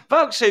sorry,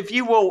 folks. If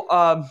you will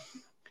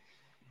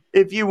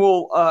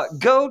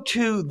go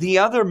to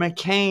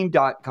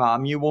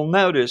theothermccain.com, you will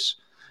notice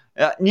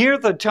near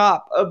the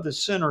top of the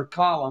center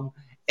column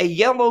a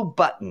yellow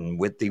button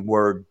with the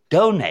word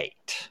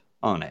 "donate"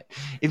 on it.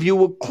 If you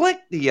will click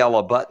the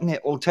yellow button,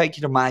 it will take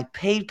you to my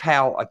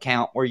PayPal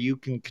account where you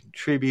can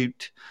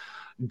contribute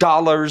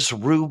dollars,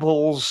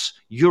 rubles,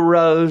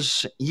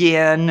 euros,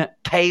 yen,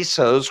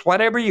 pesos,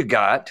 whatever you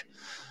got.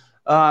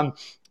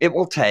 It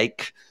will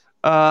take.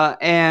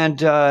 And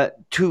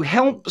to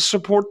help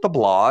support the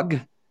blog,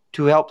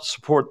 to help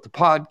support the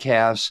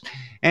podcast,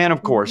 and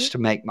of course to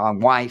make my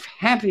wife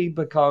happy,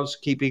 because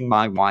keeping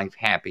my wife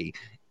happy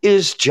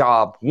is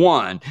job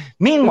one.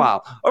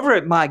 Meanwhile, over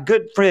at my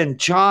good friend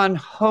John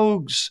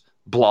Hoge's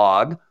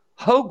blog,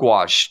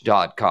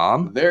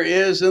 hogewash.com, there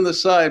is in the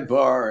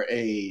sidebar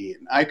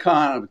an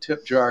icon of a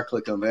tip jar.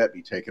 Click on that,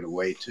 be taken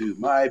away to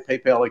my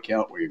PayPal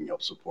account where you can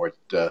help support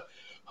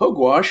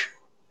Hogewash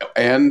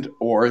and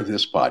or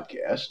this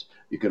podcast.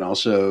 You can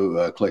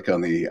also click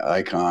on the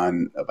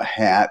icon of a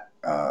hat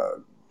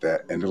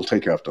and it'll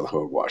take you off to the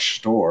Hogewash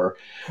store.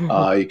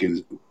 You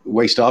can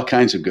waste all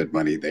kinds of good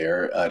money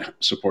there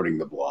supporting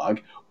the blog,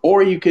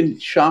 or you can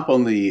shop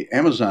on the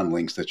Amazon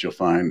links that you'll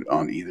find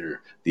on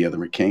either The Other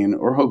McCain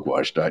or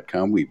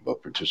hogewash.com. We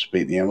both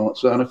participate in the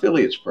Amazon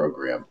Affiliates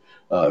program.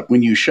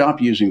 When you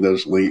shop using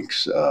those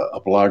links, a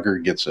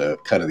blogger gets a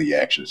cut of the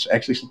action. It's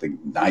actually something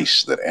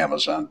nice that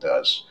Amazon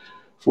does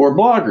for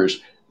bloggers.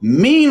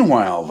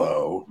 Meanwhile,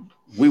 though,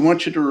 we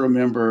want you to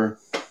remember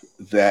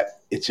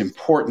that it's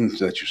important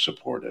that you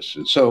support us.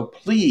 And so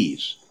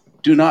please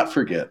do not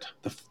forget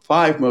the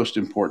 5 most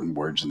important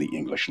words in the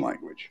English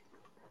language.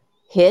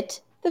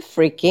 Hit the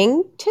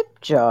freaking tip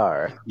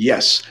jar.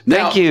 Yes.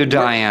 Thank you,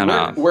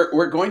 Dianna.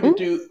 We're going to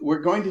do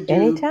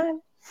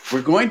Anytime.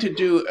 We're going to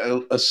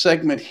do a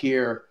segment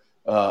here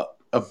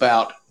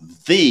about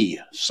the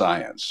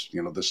science.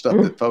 You know, the stuff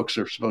that folks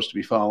are supposed to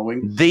be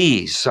following.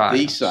 The science.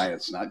 The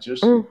science, not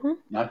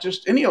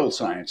just any old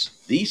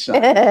science. The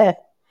science.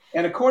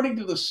 And according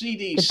to the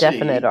CDC, the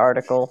definite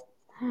article.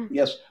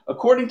 Yes,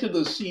 according to the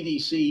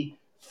CDC,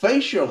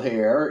 facial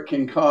hair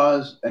can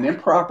cause an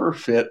improper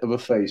fit of a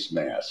face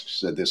mask,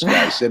 said this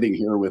guy sitting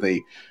here with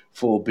a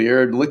full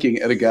beard, looking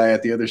at a guy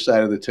at the other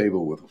side of the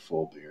table with a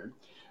full beard.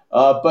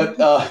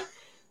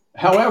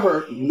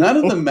 However, none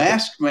of the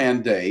mask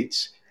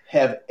mandates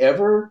have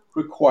ever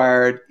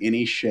required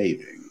any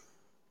shaving.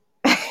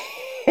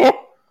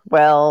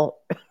 Well,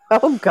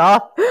 oh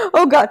God.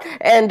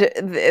 And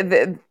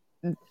the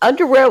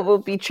underwear will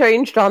be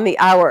changed on the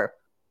hour.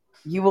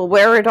 You will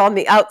wear it on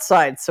the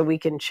outside so we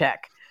can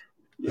check.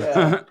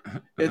 Yeah,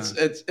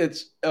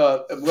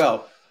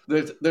 well,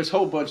 there's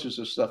whole bunches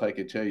of stuff I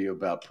could tell you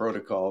about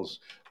protocols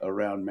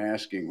around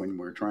masking when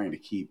we're trying to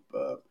keep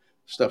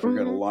stuff we're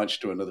going to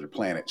launch to another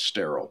planet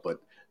sterile, but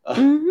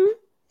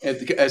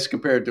as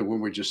compared to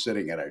when we're just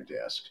sitting at our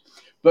desk.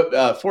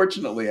 But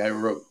fortunately, I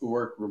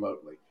work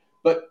remotely.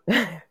 But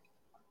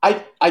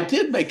I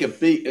did make a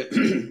big.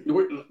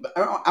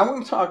 I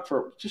want to talk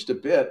for just a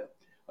bit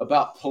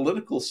about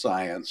political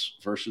science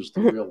versus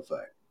the real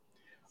thing.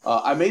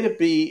 I made a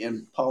B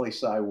in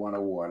Poli-Sci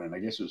 101, and I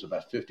guess it was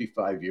about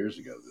 55 years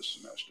ago this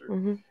semester.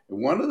 And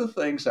one of the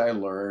things I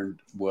learned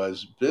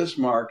was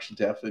Bismarck's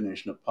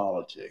definition of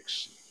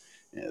politics,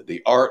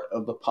 the art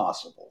of the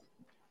possible.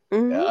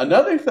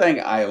 Another thing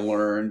I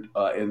learned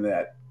in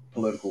that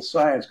political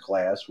science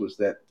class was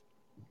that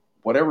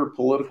whatever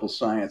political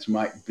science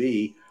might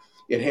be,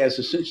 it has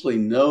essentially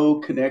no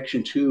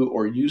connection to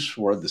or use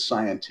for the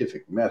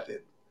scientific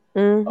method.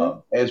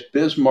 As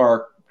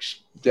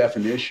Bismarck's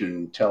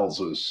definition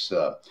tells us,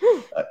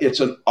 it's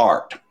an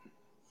art.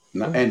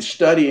 And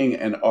studying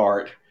an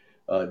art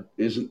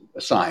isn't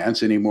a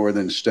science any more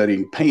than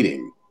studying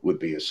painting would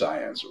be a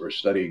science or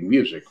studying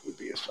music would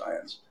be a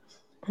science.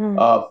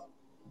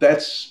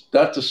 That's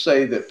not to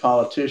say that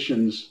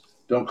politicians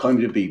don't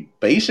claim to be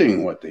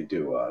basing what they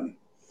do on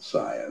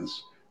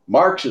science.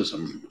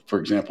 Marxism, for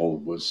example,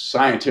 was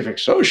scientific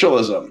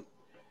socialism.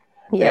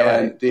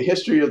 And the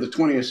history of the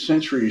 20th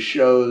century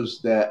shows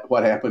that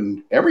what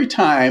happened every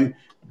time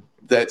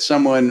that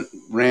someone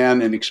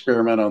ran an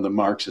experiment on the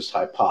Marxist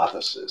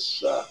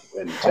hypothesis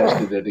and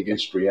tested it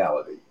against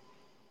reality.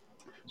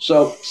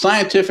 So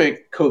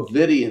scientific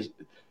covidicism,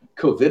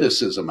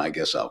 I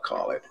guess I'll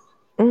call it.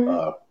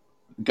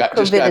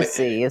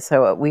 Covidicy is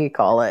how we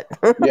call it.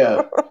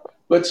 Yeah.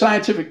 But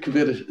scientific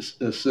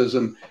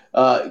covidicism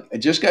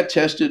just got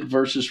tested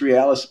versus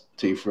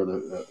reality for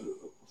the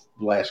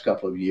last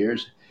couple of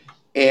years.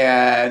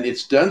 And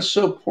it's done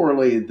so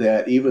poorly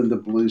that even the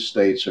blue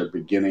states are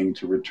beginning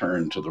to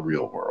return to the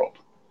real world.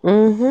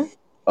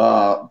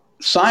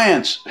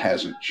 Science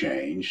hasn't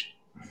changed,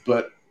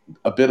 but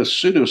a bit of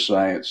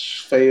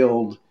pseudoscience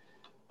failed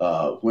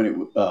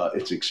when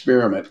its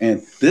experiment.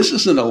 And this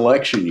is an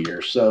election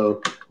year,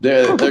 so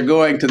they're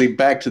going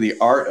back to the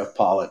art of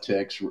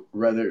politics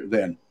rather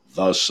than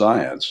the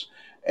science.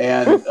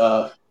 And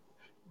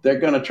they're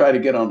going to try to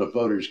get on the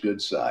voters'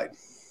 good side.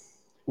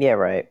 Yeah,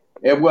 right.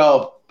 And,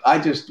 well, I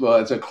just,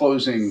 as a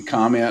closing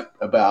comment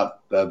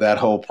about that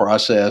whole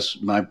process,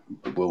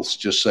 we'll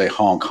just say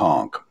honk,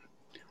 honk.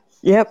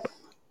 Yep.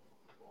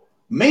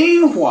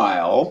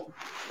 Meanwhile,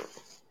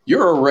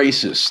 you're a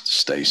racist,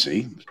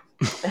 Stacy.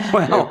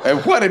 Well,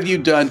 and what have you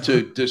done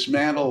to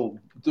dismantle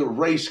the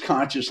race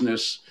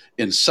consciousness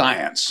in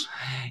science?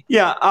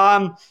 Yeah.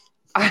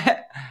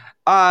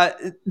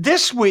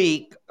 This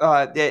week,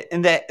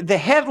 the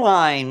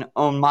headline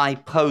on my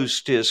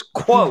post is,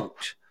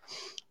 quote,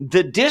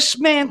 "The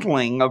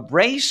dismantling of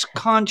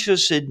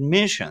race-conscious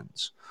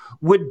admissions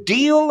would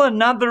deal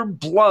another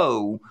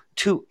blow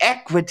to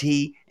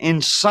equity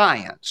in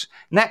science."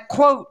 And that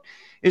quote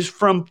is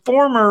from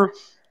former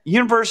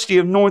University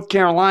of North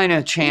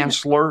Carolina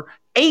Chancellor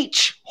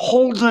H.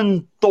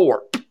 Holden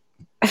Thorpe.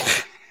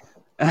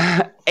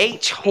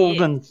 H.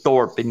 Holden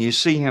Thorpe, and you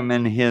see him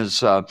in his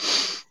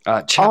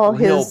Chapel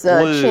Hill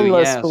blue.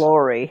 Chinless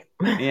glory.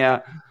 Yeah.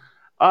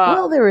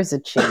 Well, there was a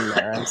chin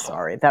there. I'm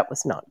sorry. That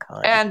was not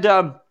kind.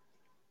 And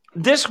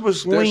this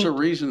was linked. There's a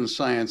reason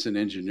science and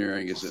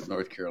engineering is at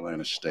North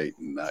Carolina State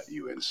and not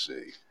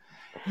UNC.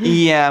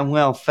 Yeah,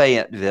 well,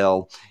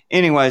 Fayetteville.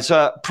 Anyways,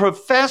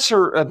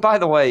 Professor, by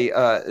the way,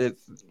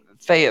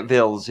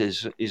 Fayetteville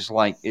is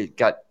like, it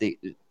got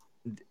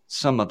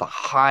some of the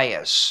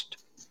highest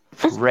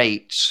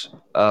rates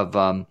of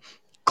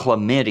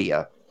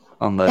chlamydia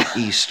on the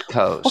East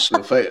Coast.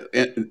 Well,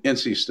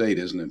 NC State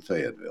isn't in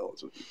Fayetteville,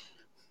 is it?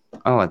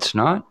 Oh, it's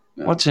not?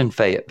 No. What's in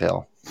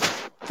Fayetteville?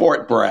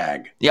 Fort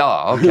Bragg.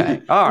 Yeah,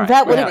 okay. All right.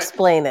 That would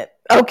explain it.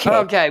 Okay.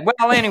 Okay.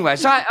 Well,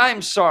 anyways,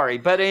 I'm sorry,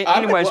 but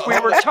anyways, we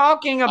were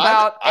talking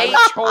about H.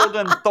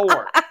 Holden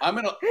Thorpe. I'm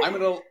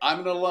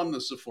an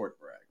alumnus of Fort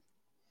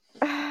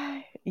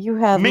Bragg. You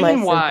have my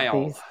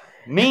sympathies.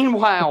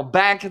 Meanwhile,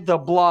 back at the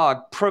blog,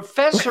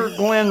 Professor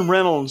Glenn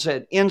Reynolds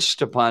at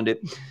Instapundit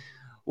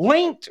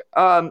linked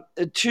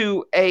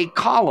to a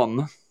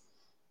column,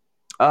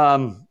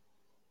 an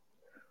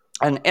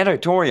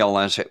editorial,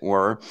 as it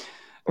were,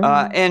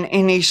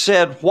 and he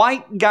said,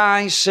 "White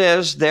guy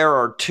says there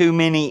are too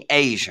many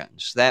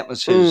Asians." That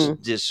was his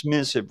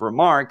dismissive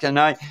remark,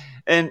 and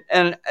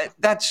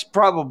that's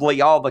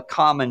probably all the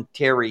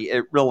commentary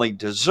it really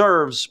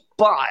deserves.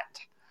 But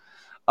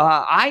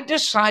I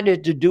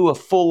decided to do a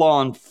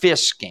full-on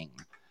fisking.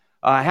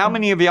 How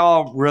many of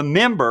y'all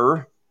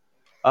remember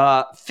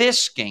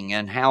fisking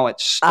and how it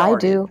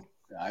started?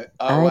 I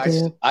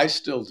do. I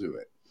still do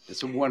it.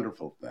 It's a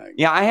wonderful thing.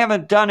 Yeah, I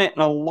haven't done it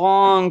in a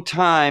long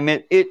time.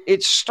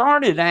 It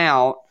started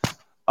out.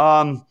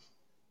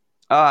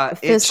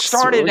 It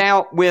started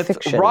out with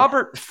fiction.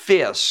 Robert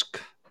Fisk.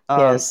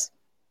 Yes.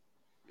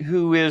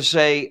 Who is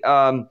a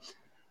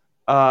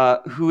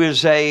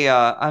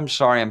I'm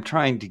sorry, I'm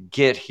trying to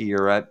get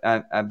here.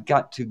 I've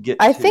got to get.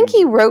 I think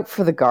he wrote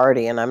for The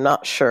Guardian. I'm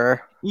not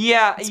sure.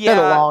 Yeah, it's been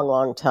a long,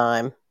 long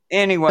time.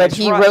 Anyway, but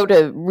he wrote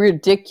a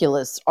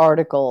ridiculous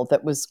article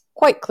that was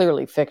quite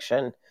clearly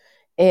fiction,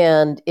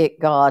 and it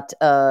got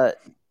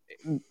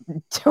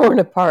torn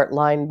apart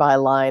line by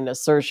line,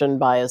 assertion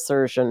by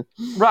assertion.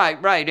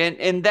 Right,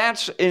 and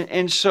that's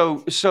and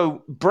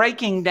so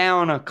breaking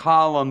down a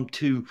column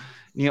to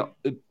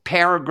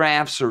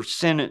paragraphs or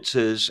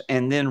sentences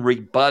and then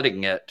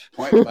rebutting it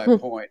point by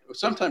point,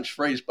 sometimes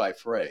phrase by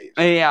phrase.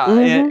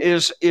 Yeah,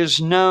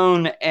 is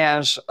known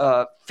as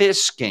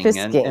fisking.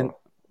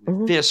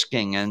 And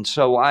fisking, and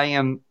so I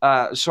am.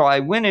 So I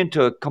went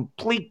into a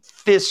complete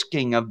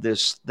fisking of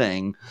this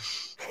thing,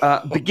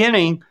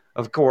 beginning,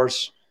 of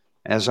course,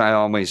 as I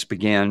always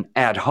begin,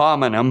 ad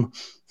hominem,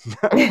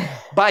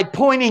 by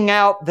pointing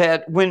out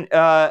that when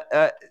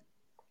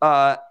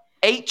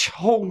H.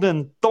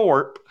 Holden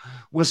Thorpe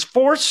was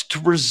forced to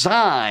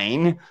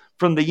resign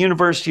from the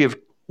University of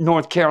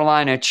North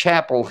Carolina,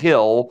 Chapel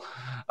Hill,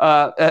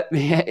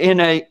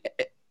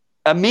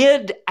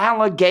 amid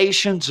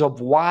allegations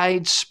of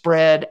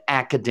widespread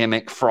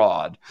academic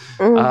fraud.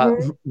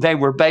 They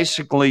were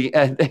basically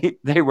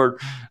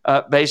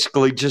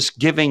basically just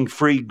giving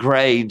free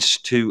grades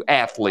to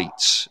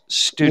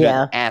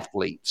student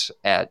athletes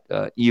at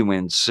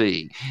UNC.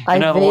 I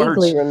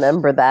vaguely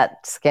remember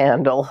that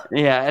scandal.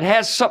 Yeah, it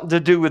has something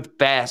to do with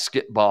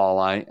basketball.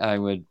 I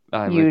would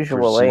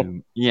usually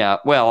presume. Yeah,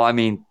 well, I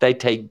mean, they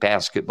take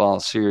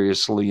basketball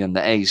seriously in the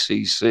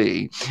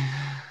ACC.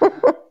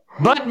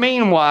 But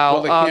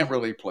meanwhile, they can't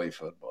really play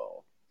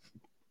football.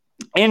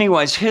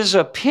 Anyways, his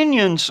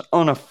opinions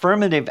on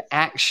affirmative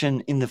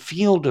action in the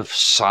field of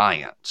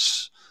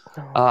science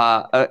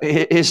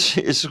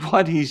is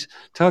what he's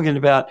talking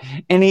about.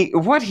 And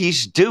what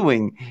he's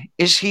doing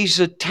is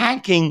he's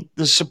attacking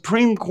the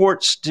Supreme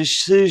Court's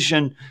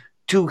decision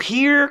to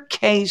hear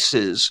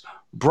cases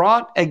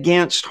brought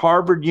against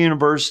Harvard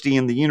University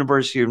and the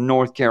University of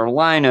North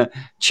Carolina,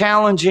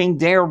 challenging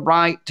their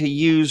right to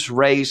use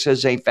race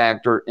as a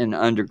factor in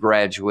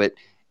undergraduate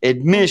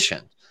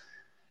admission.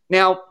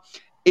 Now,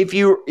 if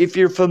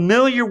you're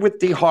familiar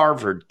with the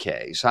Harvard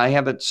case, I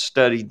haven't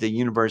studied the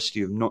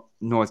University of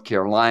North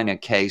Carolina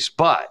case,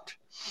 but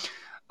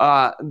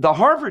the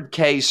Harvard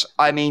case,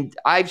 I mean,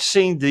 I've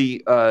seen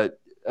the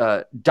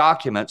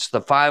documents,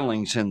 the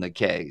filings in the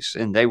case,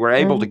 and they were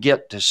able to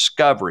get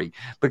discovery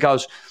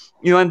because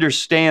you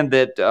understand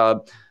that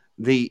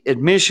the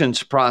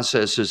admissions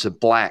process is a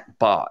black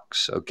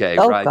box, okay?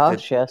 Oh, right?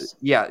 gosh, yes.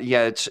 Yeah,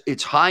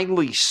 it's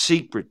highly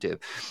secretive.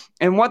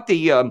 And what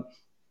the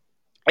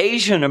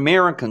Asian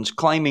Americans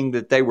claiming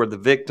that they were the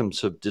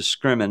victims of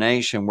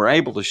discrimination were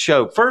able to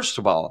show, first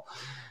of all,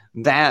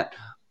 that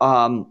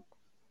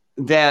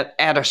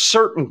at a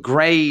certain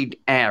grade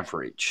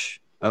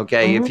average,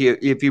 okay,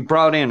 if you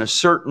brought in a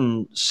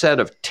certain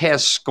set of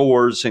test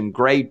scores and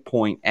grade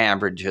point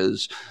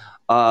averages,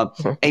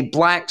 a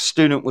black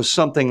student was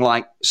something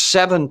like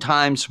 7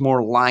 times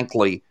more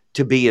likely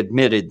to be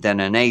admitted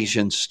than an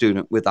Asian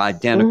student with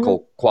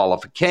identical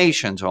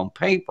qualifications on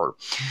paper.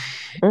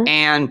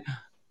 And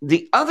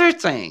the other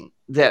thing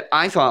that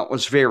I thought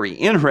was very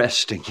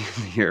interesting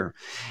in here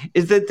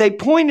is that they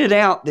pointed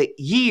out that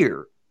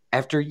year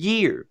after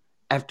year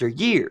after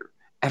year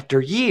after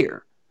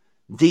year,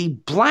 the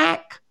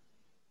black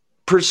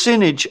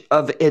percentage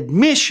of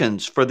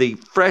admissions for the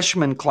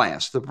freshman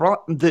class, the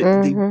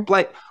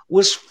black,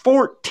 was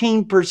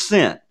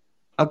 14%.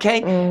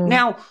 Okay?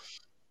 Now,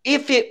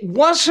 if it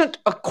wasn't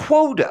a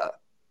quota,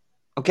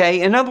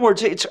 okay, in other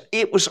words,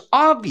 it was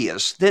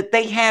obvious that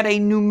they had a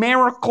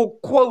numerical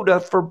quota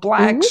for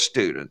black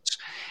students.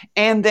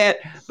 And that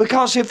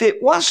because if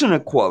it wasn't a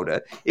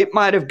quota, it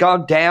might have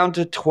gone down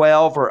to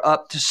 12 or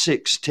up to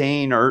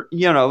 16 or,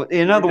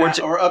 in other words.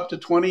 Or up to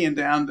 20 and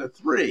down to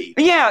 3.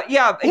 Yeah.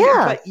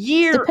 But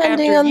year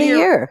depending after on year, the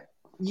year.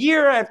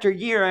 year after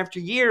year after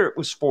year, it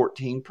was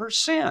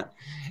 14%.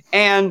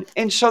 And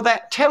so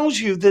that tells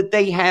you that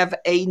they have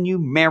a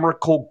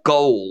numerical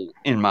goal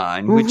in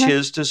mind, which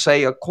is to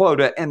say a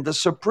quota. And the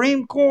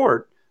Supreme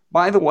Court,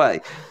 by the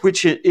way,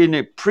 which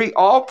in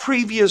all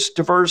previous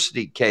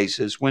diversity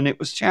cases, when it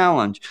was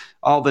challenged,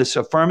 all this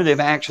affirmative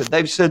action,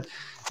 they've said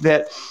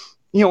that,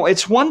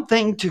 it's one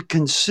thing to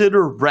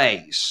consider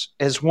race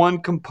as one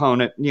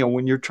component,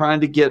 when you're trying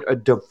to get a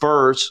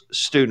diverse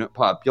student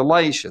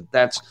population.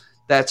 That's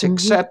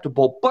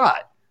acceptable.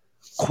 But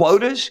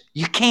quotas,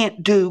 you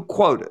can't do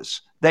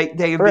quotas. They have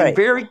been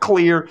very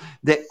clear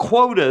that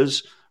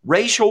quotas,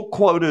 racial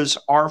quotas,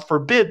 are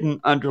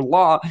forbidden under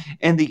law.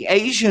 And the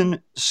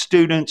Asian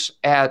students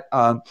at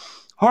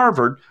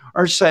Harvard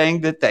are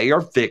saying that they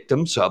are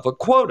victims of a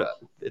quota,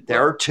 that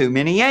there are too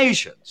many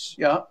Asians.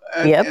 Yeah.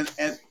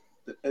 And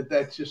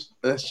that's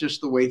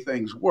just the way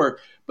things work.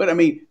 But I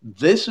mean,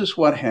 this is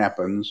what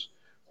happens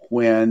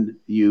when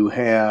you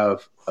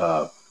have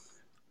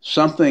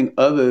something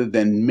other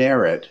than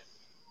merit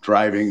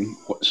driving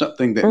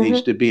something that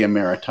needs to be a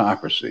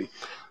meritocracy.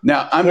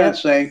 Now, I'm not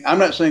saying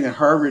that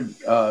Harvard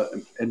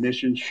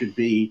admissions should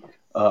be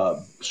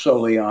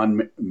solely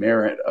on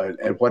merit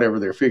and whatever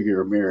their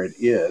figure of merit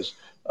is,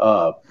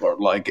 or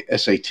like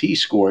SAT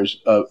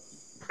scores.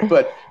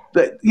 But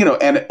that,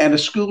 and a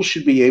school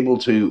should be able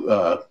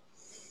to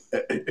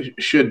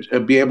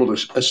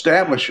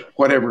establish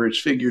whatever its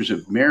figures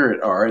of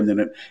merit are, and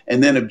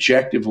then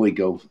objectively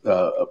go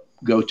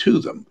to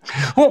them.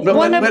 Well,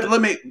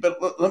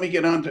 let me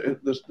get on to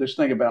this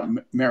thing about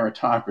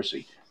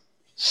meritocracy.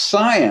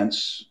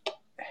 Science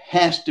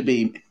has to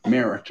be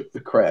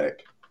meritocratic.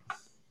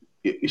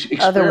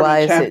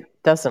 Otherwise, it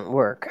doesn't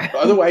work.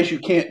 Otherwise, you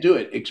can't do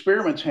it.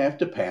 Experiments have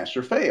to pass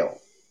or fail.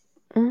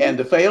 And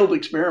the failed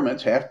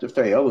experiments have to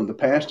fail, and the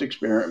past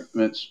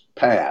experiments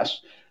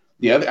pass.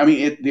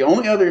 The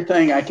only other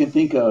thing I can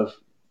think of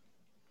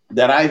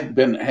that I've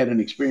had an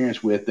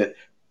experience with that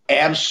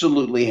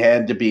absolutely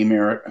had to be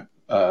run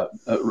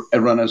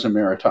as a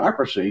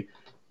meritocracy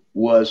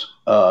was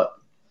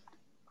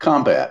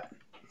combat.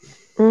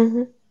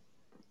 Mm-hmm.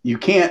 You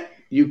can't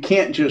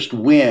just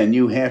win.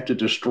 You have to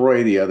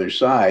destroy the other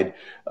side.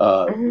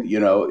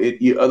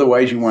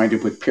 Otherwise you wind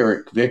up with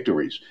Pyrrhic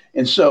victories.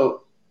 And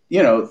so,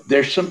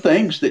 there's some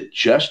things that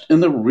just in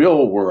the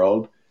real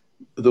world,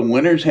 the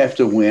winners have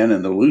to win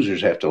and the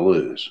losers have to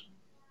lose.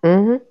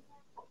 Mm-hmm.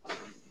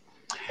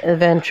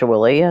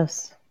 Eventually,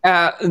 yes.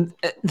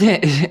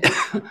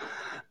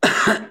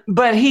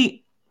 But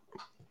he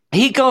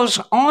goes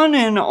on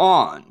and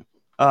on,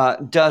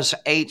 does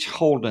H.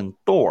 Holden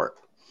Thorpe,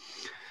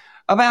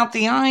 about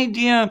the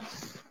idea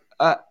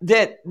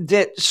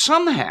that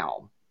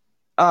somehow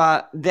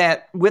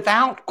that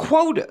without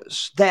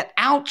quotas, that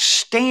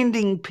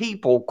outstanding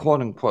people,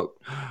 quote unquote,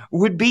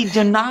 would be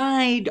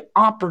denied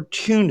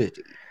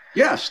opportunity.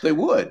 Yes, they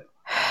would.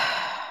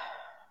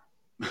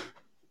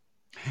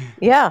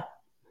 Yeah.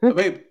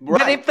 But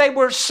if they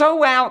were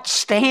so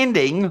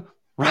outstanding,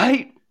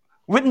 right,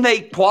 wouldn't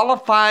they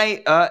qualify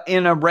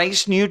in a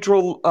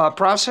race-neutral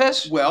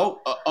process?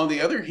 Well, on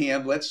the other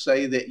hand, let's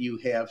say that you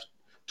have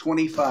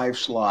 25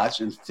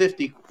 slots and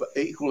 50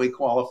 equally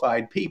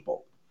qualified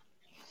people.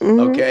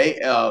 Mm-hmm. Okay,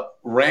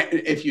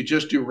 if you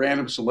just do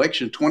random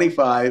selection,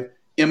 25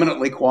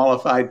 eminently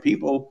qualified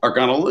people are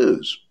going to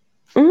lose.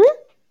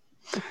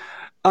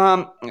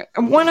 Mm-hmm.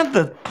 One of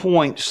the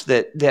points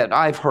that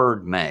I've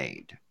heard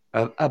made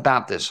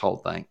about this whole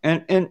thing,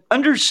 and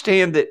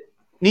understand that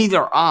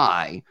neither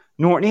I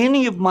nor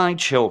any of my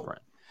children,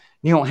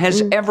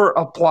 has ever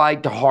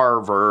applied to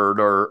Harvard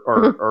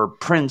or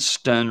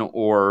Princeton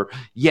or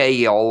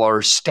Yale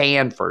or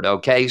Stanford.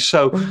 Okay,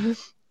 so.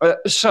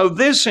 So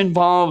this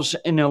involves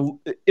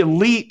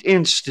elite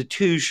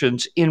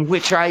institutions in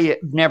which I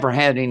have never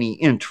had any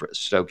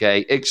interest,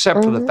 okay,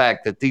 except for the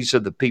fact that these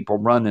are the people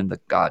running the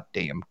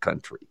goddamn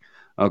country,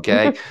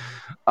 okay?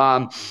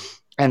 And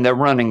they're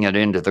running it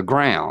into the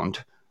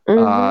ground.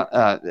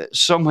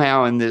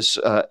 Somehow in this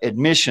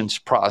admissions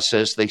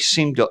process, they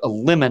seem to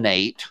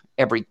eliminate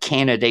every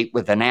candidate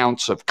with an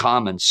ounce of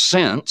common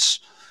sense.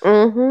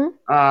 We've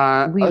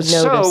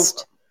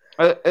noticed.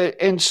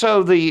 And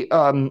so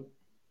the...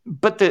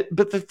 But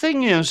the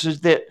thing is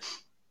that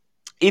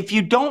if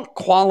you don't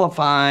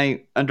qualify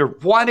under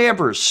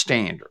whatever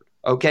standard,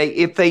 okay,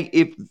 if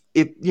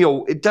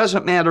it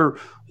doesn't matter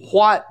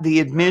what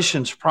the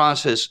admissions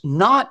process,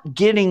 not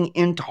getting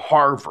into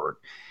Harvard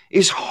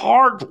is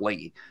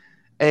hardly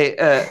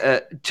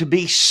to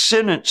be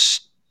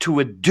sentenced to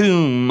a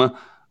doom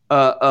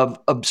of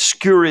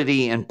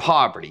obscurity and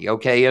poverty.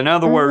 Okay, in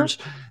other words.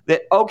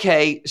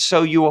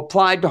 So you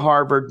applied to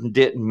Harvard and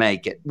didn't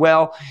make it.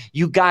 Well,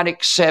 you got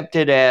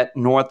accepted at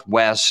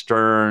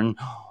Northwestern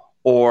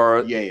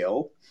or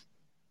Yale.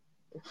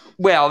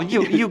 Well,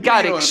 you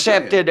got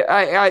accepted.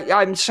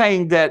 I'm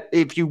saying that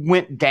if you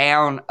went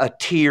down a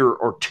tier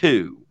or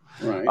two,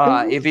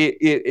 right. If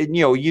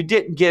you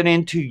didn't get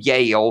into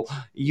Yale,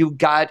 you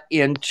got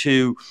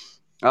into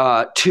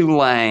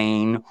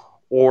Tulane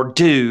or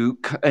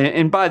Duke.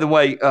 And by the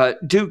way,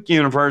 Duke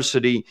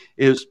University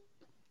is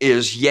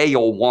is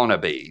Yale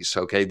wannabes.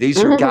 Okay,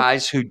 these are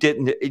guys who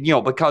didn't,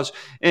 because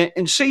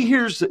and see,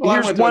 here's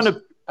one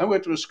of. I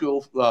went to a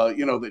school,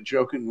 that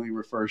jokingly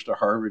refers to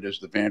Harvard as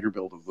the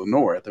Vanderbilt of the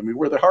North. I mean,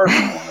 we're the Harvard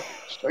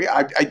wannabes. So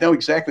yeah, I know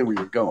exactly where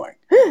you're going.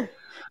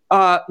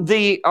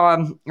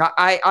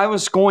 I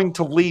was going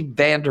to leave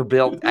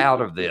Vanderbilt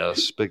out of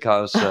this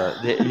because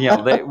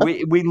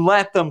we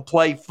let them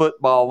play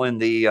football in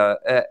the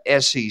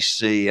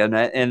SEC,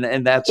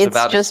 and that's it's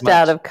about just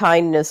out of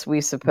kindness, we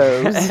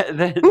suppose.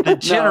 the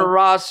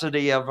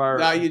generosity of our.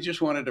 No, you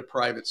just wanted a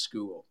private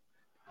school,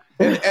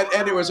 and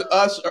it was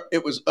us.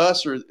 It was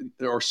us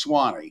or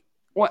Swanee.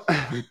 What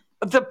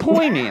the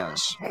point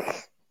is,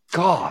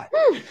 God.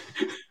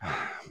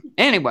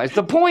 Anyways,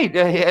 the point,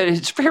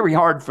 it's very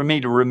hard for me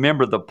to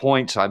remember the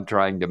points I'm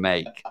trying to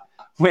make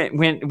when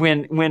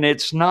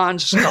it's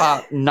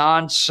nonstop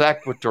non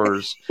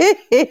sequiturs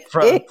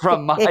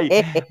from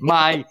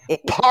my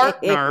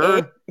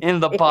partner in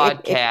the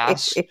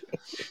podcast.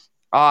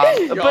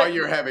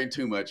 You're having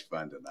too much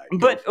fun tonight.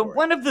 But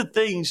one of the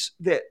things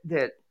that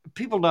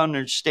people don't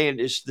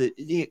understand is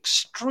the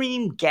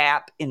extreme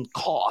gap in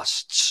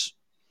costs.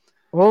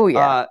 Oh,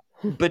 yeah.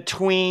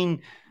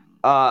 Between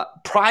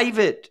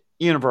private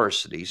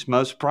universities,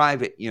 most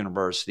private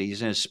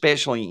universities, and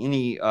especially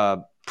any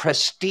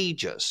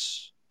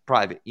prestigious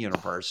private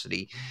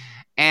university,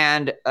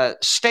 and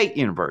state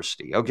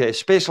university, okay,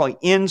 especially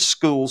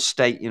in-school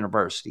state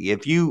university.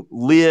 If you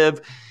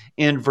live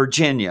in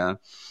Virginia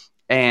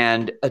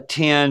and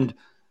attend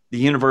the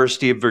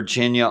University of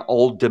Virginia,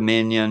 Old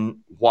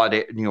Dominion,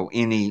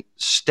 any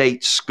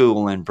state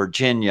school in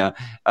Virginia,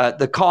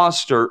 the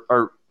costs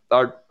are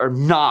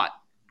not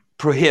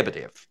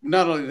prohibitive.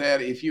 Not only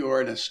that, if you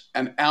are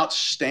an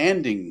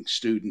outstanding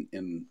student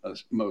in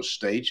most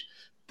states,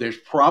 there's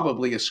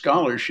probably a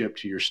scholarship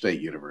to your state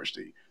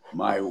university.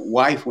 My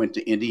wife went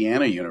to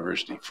Indiana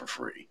University for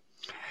free.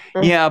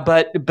 Yeah,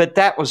 but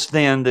that was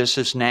then. This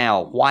is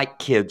now. White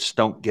kids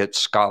don't get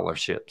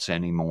scholarships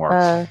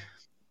anymore.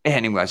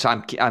 Anyways,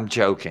 I'm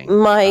joking.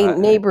 My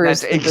neighbor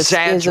is a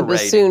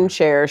bassoon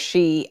chair.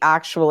 She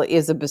actually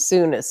is a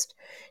bassoonist.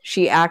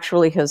 She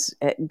actually has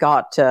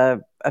got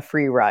a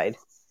free ride.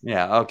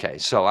 Yeah, okay.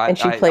 So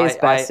she plays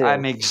bassoon.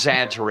 I'm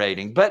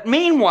exaggerating. But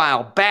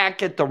meanwhile,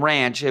 back at the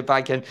ranch, if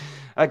I can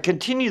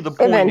continue the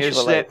point,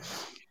 eventually. is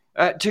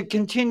that to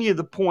continue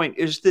the point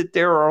is that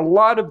there are a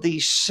lot of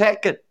these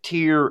second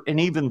tier and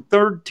even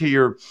third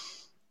tier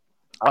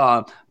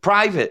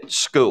private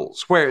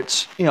schools where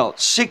it's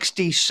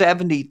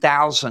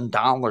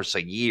 $60,000-$70,000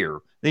 a year.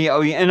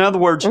 In other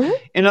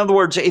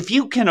words, if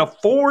you can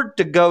afford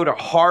to go to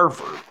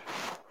Harvard,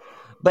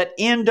 but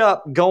end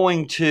up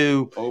going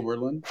to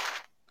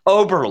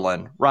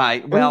Oberlin,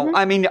 right? Well,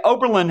 I mean,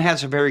 Oberlin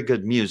has a very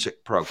good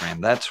music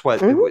program. That's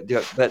what,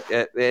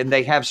 and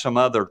they have some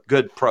other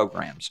good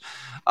programs.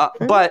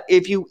 But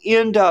if you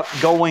end up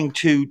going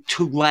to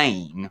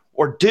Tulane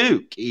or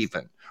Duke,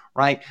 even,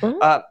 right?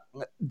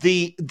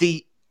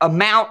 The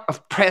amount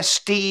of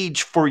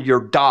prestige for your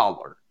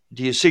dollar.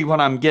 Do you see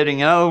what I'm getting?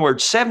 In other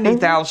words,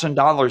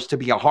 $70,000 to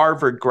be a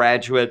Harvard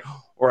graduate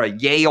or a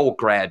Yale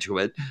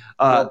graduate.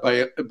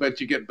 But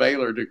you get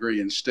Baylor degree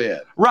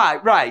instead.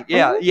 Right.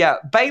 Yeah.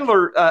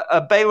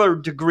 A Baylor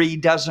degree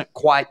doesn't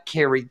quite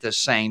carry the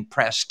same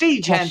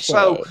prestige. And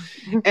so,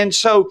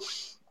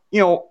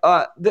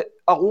 a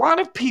lot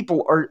of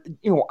people are,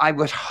 I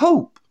would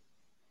hope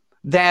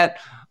that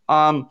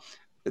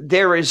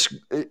there is,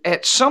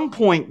 at some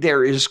point,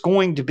 there is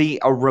going to be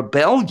a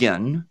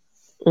rebellion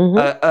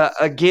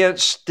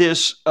against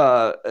this,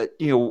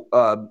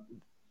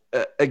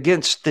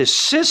 against this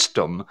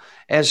system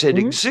as it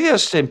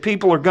exists, and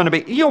people are going to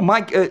be,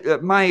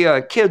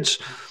 my kids,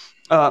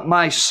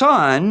 my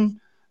son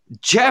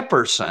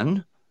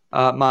Jefferson,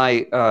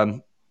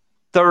 my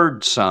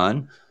third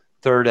son,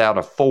 third out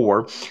of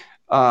four.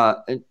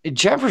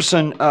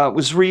 Jefferson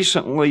was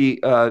recently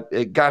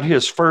got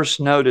his first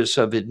notice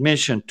of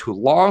admission to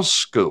law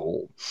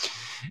school.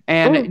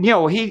 And,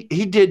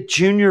 he did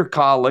junior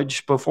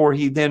college before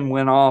he then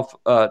went off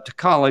to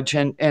college.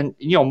 And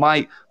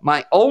my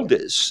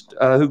oldest,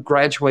 who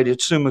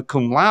graduated summa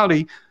cum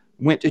laude,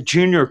 went to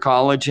junior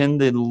college in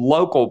the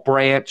local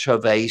branch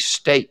of a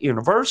state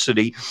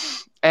university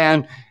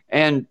and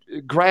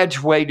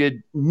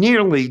graduated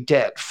nearly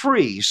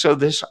debt-free. So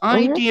this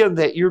idea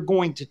that you're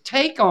going to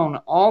take on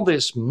all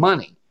this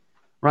money,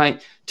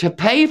 right, to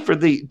pay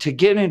to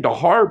get into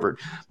Harvard.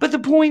 But the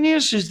point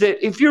is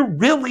that if you're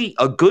really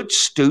a good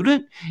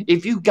student,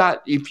 if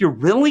you're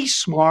really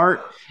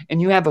smart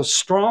and you have a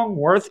strong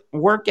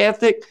work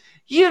ethic,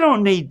 you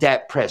don't need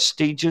that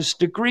prestigious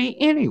degree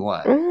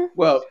anyway.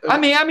 Well, I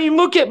mean,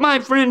 look at my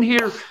friend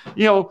here,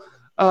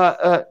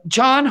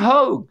 John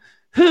Hoge,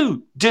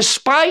 who,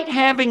 despite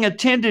having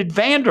attended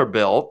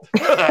Vanderbilt,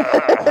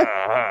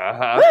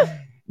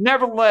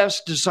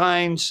 nevertheless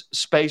designs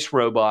space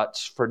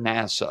robots for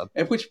NASA.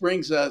 And which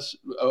brings us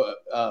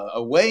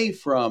away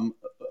from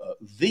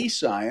the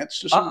science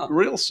to some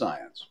real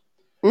science.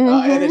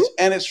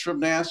 And it's from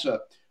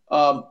NASA.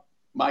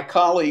 My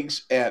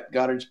colleagues at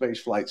Goddard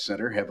Space Flight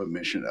Center have a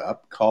mission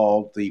up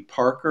called the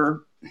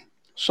Parker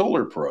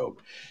Solar Probe.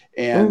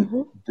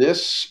 And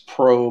this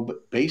probe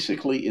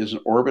basically is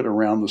an orbit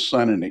around the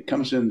sun, and it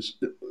comes in,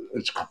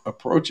 its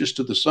approaches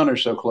to the sun are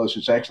so close,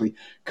 it's actually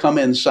come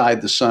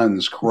inside the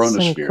sun's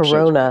coronosphere.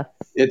 Corona.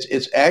 So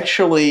it's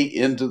actually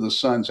into the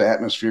sun's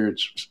atmosphere.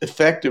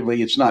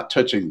 It's not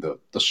touching the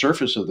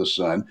surface of the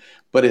sun,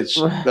 but it's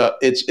in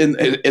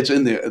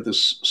the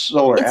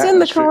solar atmosphere. It's in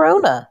the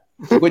corona,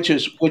 which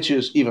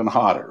is even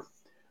hotter.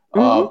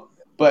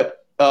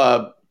 But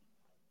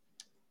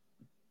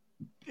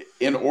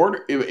in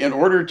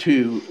order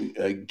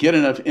to get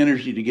enough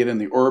energy to get in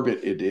the orbit,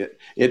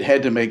 it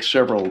had to make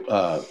several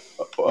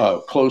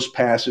close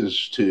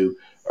passes to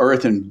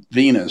Earth and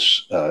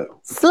Venus.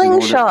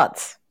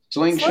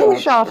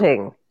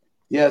 Slingshotting.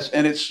 Yes,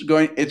 and it's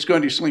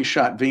going to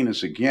slingshot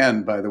Venus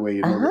again, by the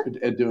way,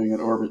 doing an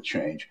orbit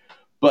change.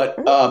 But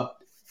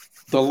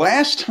the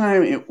last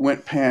time it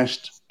went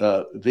past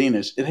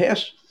Venus, it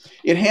has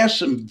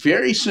some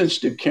very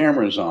sensitive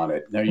cameras on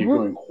it. Now you're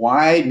going,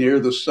 why near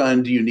the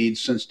sun do you need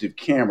sensitive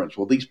cameras?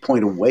 Well, these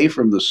point away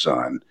from the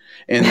sun,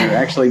 and they're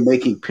actually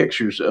making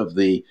pictures of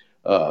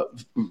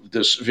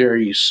this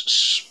very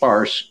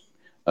sparse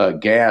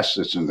gas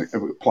that's in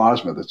the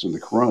plasma that's in the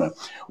corona.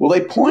 Well,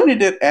 they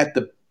pointed it at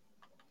the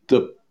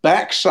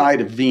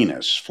backside of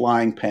Venus,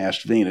 flying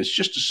past Venus,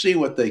 just to see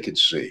what they could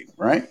see,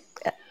 right?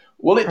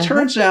 Well, it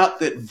turns out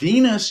that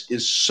Venus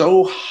is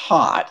so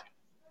hot.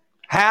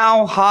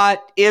 How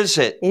hot is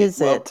it?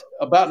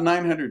 About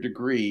 900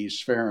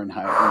 degrees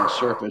Fahrenheit on the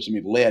surface. I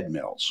mean, lead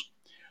melts.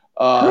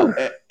 And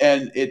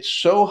it's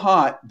so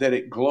hot that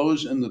it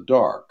glows in the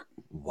dark.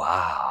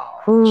 Wow.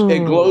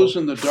 It glows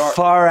in the dark.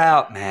 Far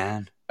out,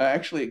 man.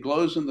 Actually, it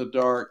glows in the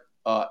dark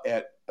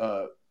at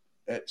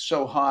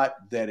so hot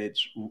that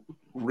it's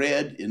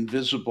red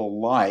invisible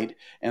light,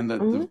 and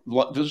the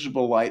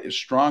visible light is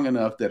strong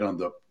enough that on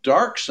the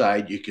dark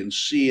side you can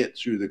see it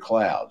through the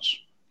clouds.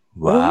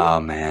 Wow,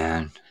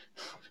 man.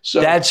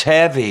 So that's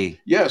heavy.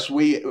 Yes,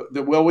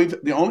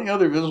 the only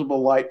other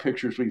visible light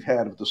pictures we've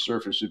had of the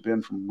surface have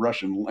been from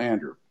Russian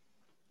lander,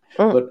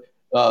 but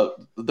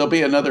there'll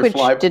be another which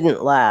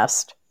didn't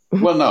last.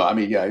 Well, no, I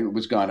mean, it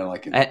was gone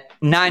at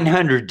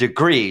 900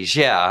 degrees.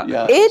 Yeah.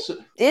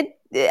 It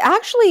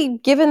actually,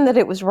 given that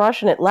it was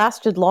Russian, it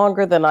lasted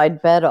longer than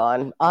I'd bet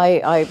on.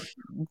 I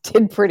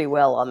did pretty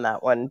well on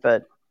that one,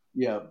 but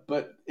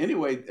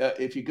anyway,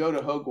 if you go to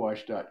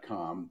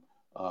hogewash.com,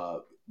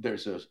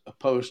 there's a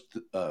post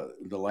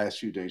the last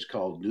few days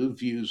called "New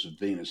Views of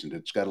Venus," and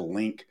it's got a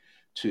link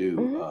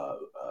to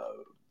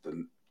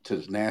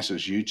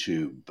NASA's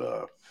YouTube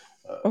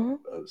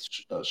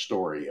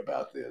story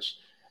about this.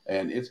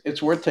 And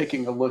it's worth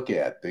taking a look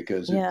at,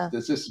 because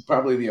this is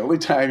probably the only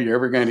time you're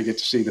ever going to get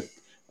to see the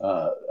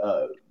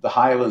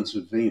highlands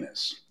of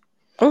Venus.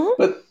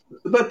 But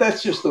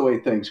that's just the way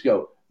things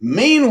go.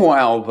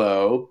 Meanwhile,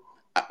 though,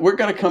 we're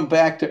going to come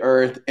back to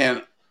Earth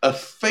and a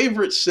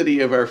favorite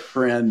city of our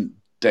friend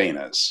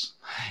Dana's.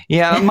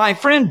 Yeah, my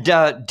friend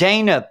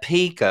Dana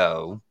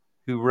Pico,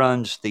 who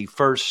runs the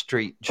First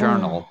Street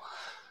Journal,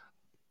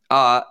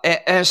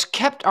 has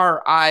kept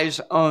our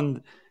eyes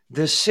on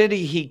the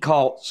city he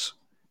calls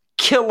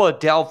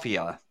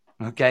Philadelphia.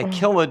 Okay,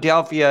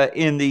 Philadelphia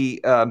in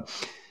the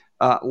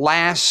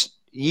last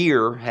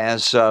year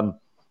has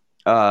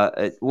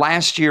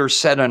last year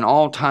set an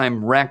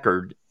all-time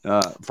record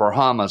for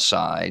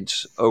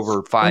homicides,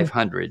 over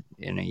 500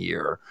 in a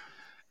year,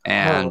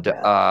 and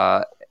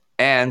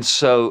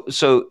so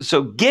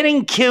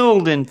getting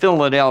killed in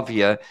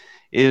Philadelphia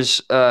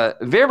is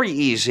very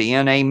easy.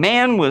 And a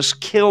man was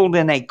killed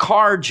in a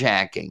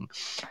carjacking.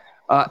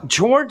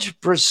 George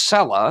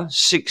Bracella,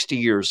 60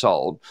 years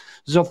old,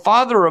 is a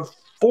father of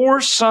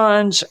 4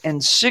 sons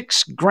and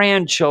 6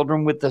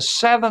 grandchildren, with the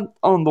 7th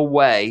on the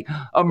way,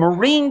 a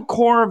Marine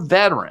Corps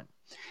veteran,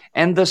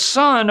 and the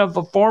son of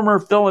a former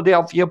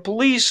Philadelphia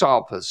police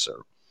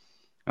officer.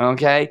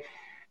 Okay?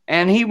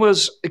 And he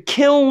was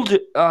killed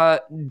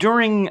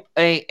during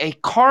a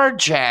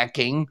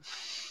carjacking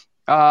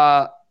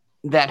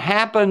that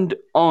happened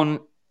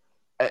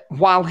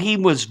while he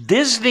was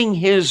visiting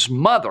his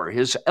mother,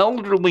 his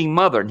elderly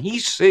mother, and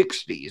he's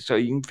 60, so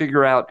you can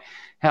figure out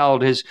how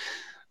old it is.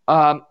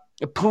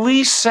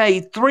 Police say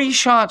 3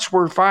 shots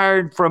were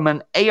fired from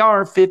an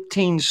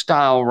AR-15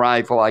 style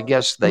rifle. I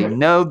guess they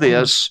know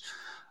this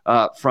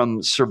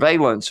from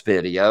surveillance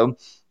video.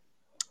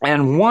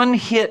 And 1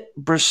 hit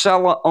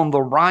Bracella on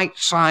the right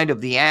side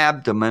of the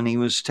abdomen. He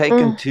was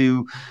taken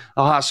to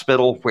a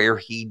hospital where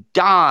he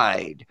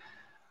died.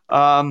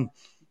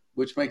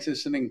 Which makes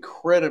this an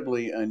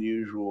incredibly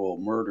unusual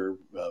murder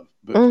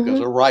because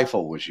a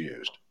rifle was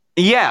used.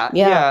 Yeah.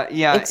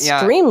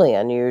 Extremely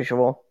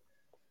unusual.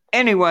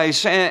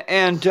 Anyways,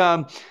 and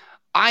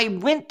I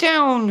went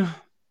down,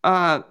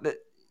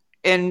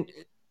 and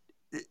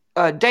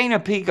Dana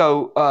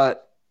Pico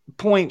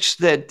points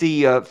that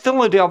the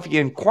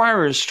Philadelphia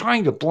Inquirer is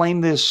trying to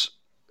blame this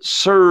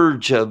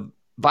surge of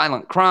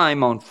violent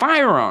crime on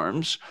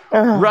firearms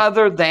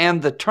rather than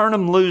the turn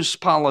 'em loose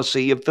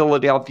policy of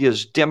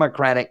Philadelphia's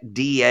Democratic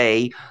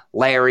DA,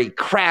 Larry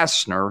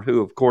Krasner,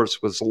 who, of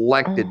course, was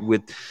elected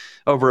with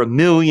over $1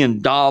 million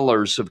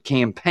of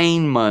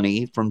campaign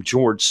money from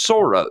George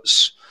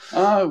Soros.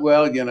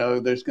 Well,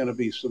 there's going to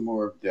be some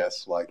more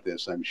deaths like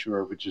this, I'm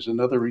sure, which is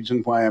another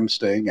reason why I'm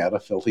staying out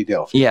of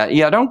Philadelphia.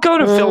 Yeah, don't go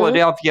to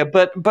Philadelphia.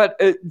 But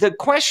the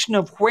question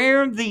of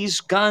where these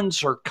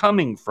guns are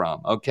coming from,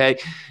 okay,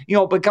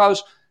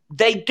 because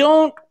they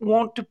don't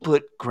want to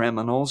put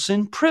criminals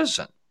in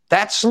prison.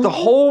 That's the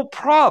whole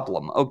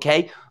problem,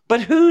 okay?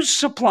 But who's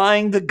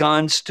supplying the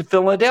guns to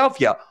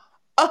Philadelphia?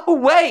 Oh,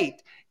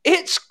 wait,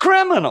 it's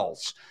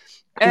criminals.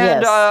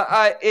 And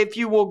if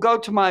you will go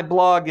to my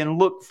blog and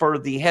look for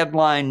the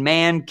headline,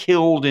 "Man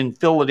Killed in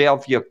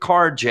Philadelphia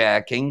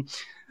Carjacking,"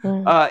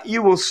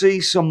 you will see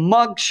some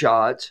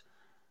mugshots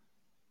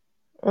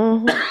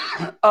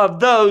of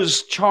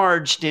those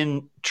charged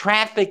in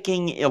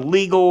trafficking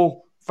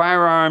illegal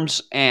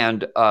firearms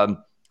and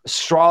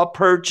straw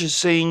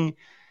purchasing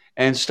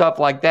and stuff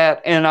like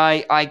that. And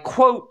I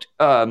quote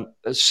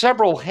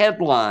several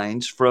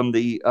headlines from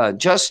the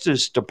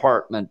Justice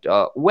Department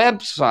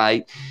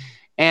website.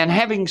 And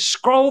having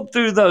scrolled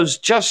through those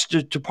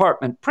Justice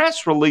Department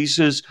press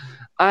releases,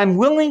 I'm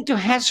willing to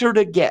hazard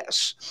a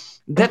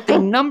guess that the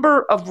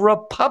number of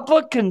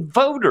Republican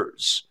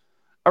voters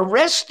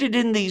arrested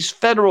in these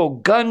federal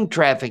gun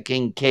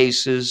trafficking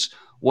cases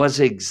was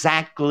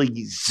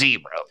exactly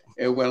 0.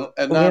 Well,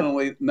 and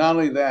not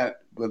only that,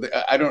 but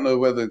I don't know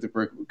whether they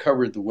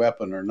recovered the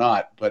weapon or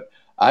not, but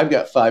I've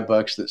got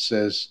 $5 that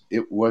says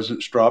it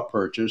wasn't straw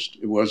purchased,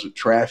 it wasn't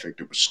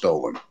trafficked, it was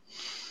stolen.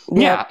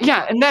 Yeah,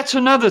 and that's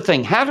another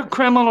thing. How do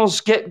criminals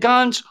get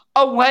guns?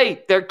 Oh,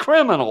 wait, they're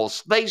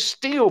criminals. They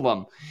steal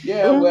them.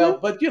 Yeah, well,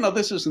 but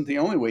this isn't the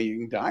only way you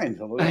can die in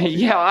Philadelphia.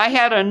 Yeah, I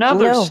had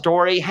another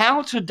story,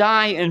 How to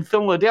Die in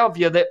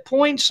Philadelphia, that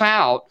points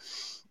out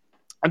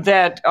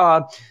that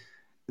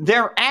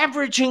they're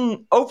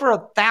averaging over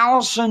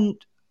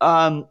 1,000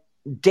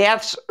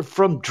 deaths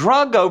from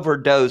drug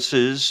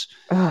overdoses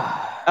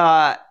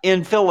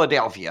in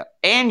Philadelphia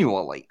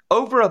annually,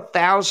 over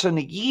 1,000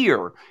 a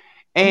year.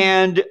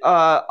 And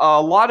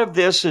a lot of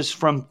this is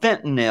from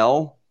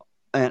fentanyl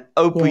and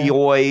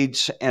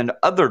opioids and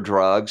other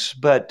drugs.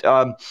 But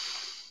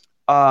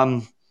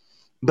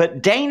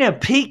Dana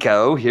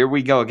Pico, here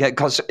we go again.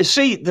 Because,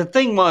 see, the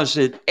thing was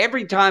that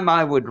every time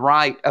I would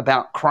write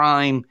about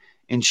crime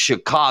in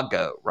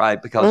Chicago,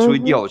 right,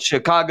 because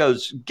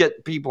Chicago's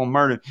get people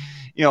murdered,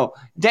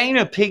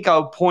 Dana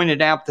Pico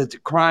pointed out that the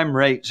crime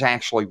rate's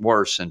actually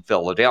worse in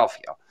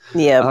Philadelphia.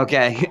 Yeah.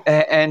 Okay.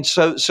 And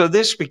so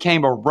this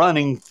became a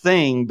running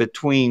thing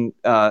between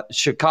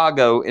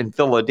Chicago and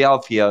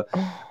Philadelphia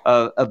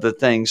of the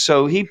thing.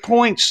 So he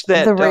points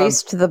that the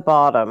race to the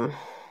bottom.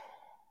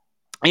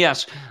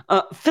 Yes.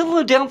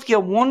 Philadelphia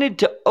wanted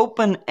to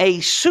open a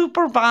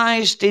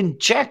supervised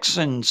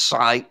injection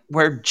site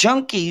where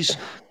junkies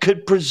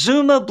could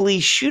presumably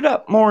shoot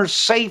up more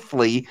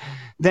safely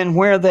than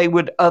where they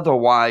would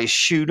otherwise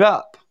shoot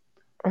up.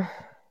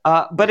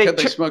 But could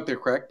they smoke their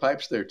crack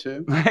pipes there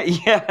too?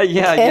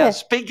 Yeah.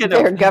 Speaking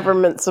they're of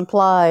government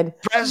supplied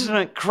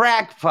President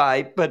Crack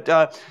Pipe, but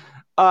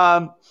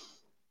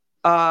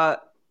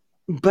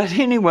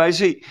anyways,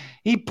 he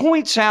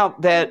points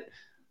out that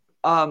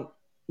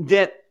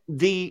that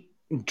the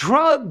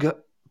drug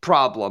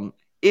problem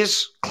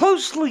is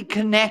closely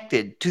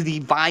connected to the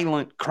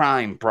violent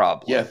crime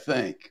problem. Yeah,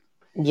 think.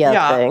 And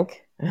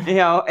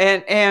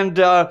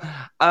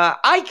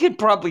I could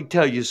probably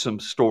tell you some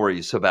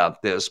stories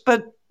about this,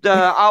 but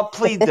I'll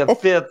plead the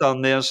fifth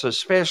on this,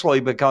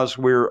 especially because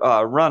we're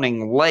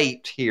running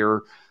late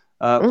here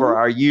for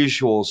our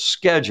usual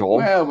schedule.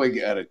 Well, we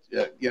got it.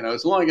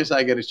 As long as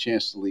I get a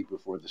chance to leave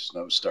before the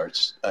snow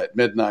starts at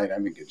midnight,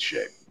 I'm in good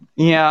shape.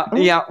 Yeah.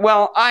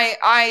 Well,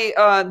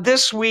 I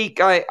this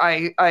week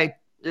I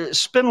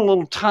spent a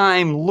little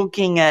time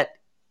looking at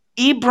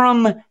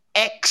Ibram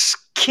X.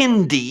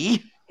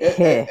 Kendi.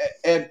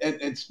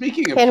 And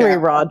speaking of Henry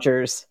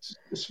Rogers,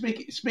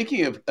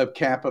 speaking of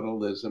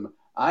capitalism,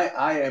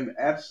 I am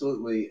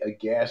absolutely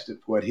aghast at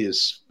what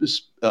his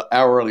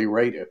hourly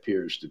rate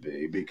appears to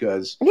be,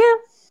 because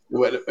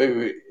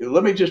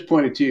let me just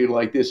point it to you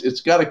like this: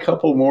 it's got a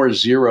couple more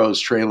zeros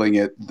trailing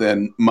it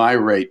than my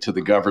rate to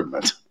the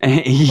government.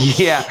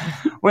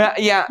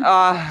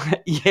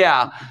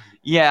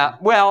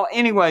 Well,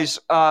 anyways,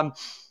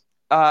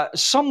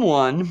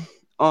 someone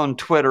on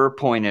Twitter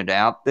pointed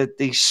out that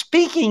the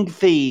speaking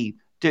fee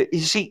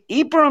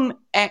Ibram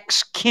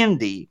X.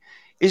 Kendi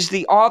is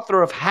the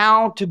author of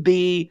How to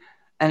Be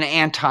an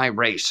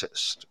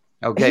Anti-Racist.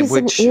 Okay, He's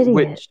an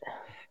idiot.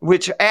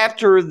 which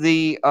after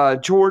the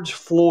George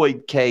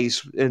Floyd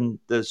case in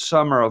the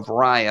summer of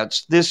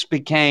riots, this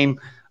became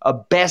a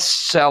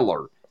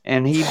bestseller,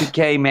 and he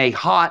became a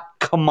hot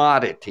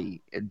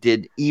commodity.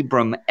 Did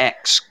Ibram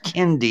X.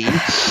 Kendi.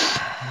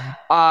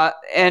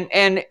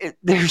 And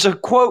there's a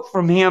quote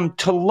from him: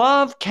 "To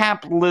love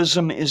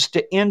capitalism is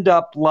to end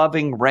up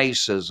loving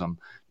racism.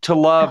 to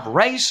love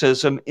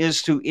racism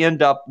is to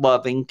end up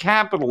loving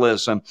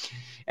capitalism.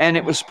 And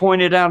it was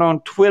pointed out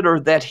on Twitter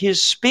that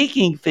his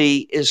speaking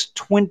fee is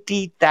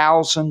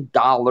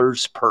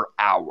 $20,000 per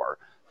hour.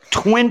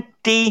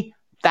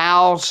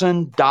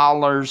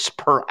 $20,000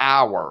 per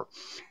hour.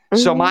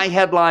 So my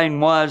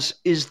headline was,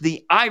 is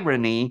the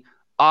irony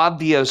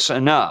obvious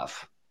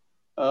enough?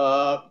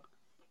 I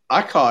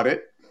caught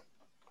it.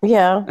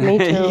 Yeah, me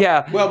too.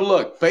 Yeah. Well,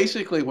 look,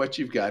 basically what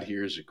you've got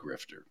here is a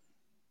grifter.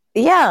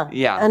 Yeah.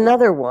 Yeah.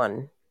 Another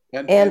one.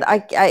 And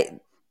I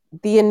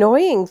the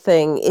annoying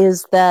thing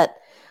is that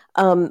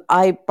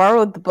I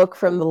borrowed the book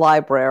from the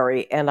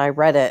library and I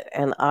read it,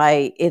 and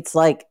it's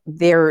like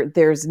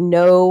there's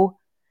no,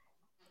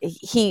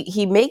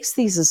 he makes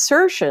these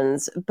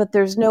assertions, but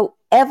there's no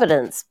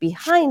evidence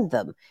behind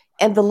them,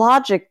 and the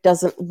logic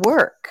doesn't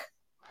work.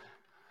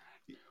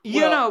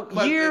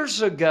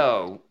 Years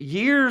ago,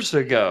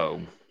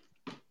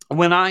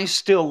 when I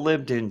still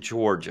lived in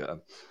Georgia,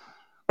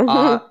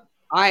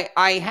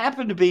 I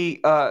happened to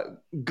be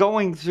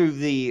going through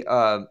the.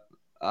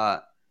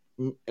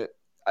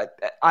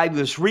 I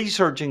was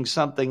researching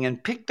something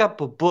and picked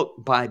up a book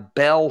by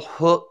Bell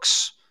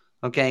Hooks.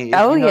 Okay.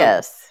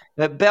 Yes.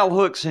 Bell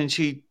Hooks, and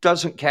she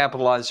doesn't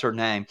capitalize her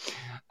name.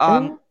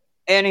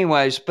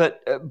 Anyways,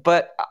 but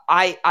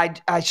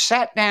I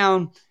sat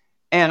down,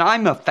 and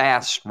I'm a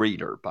fast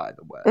reader, by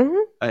the way.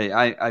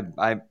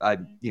 I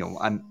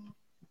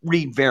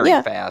read very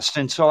fast,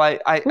 and so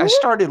I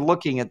started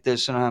looking at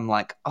this, and I'm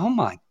like, oh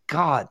my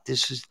God,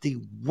 this is the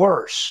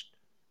worst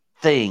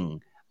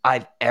thing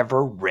I've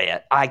ever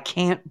read. I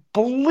can't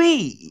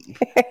believe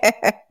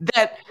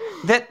that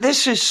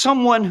this is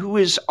someone who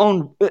is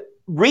on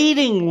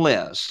reading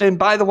list. And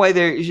by the way,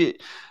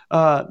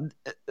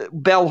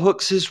 Bell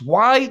Hooks is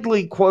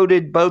widely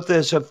quoted both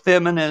as a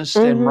feminist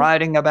and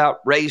writing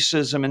about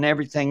racism and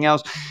everything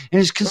else,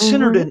 and is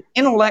considered an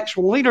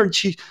intellectual leader.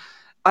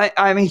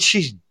 And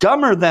she's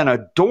dumber than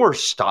a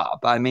doorstop.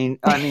 I mean,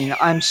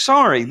 I'm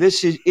sorry.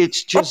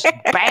 It's just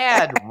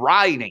bad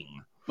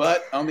writing.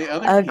 But on the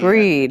other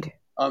agreed.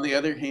 On the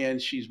other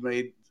hand, she's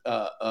made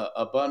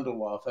a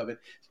bundle off of it.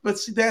 But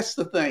see, that's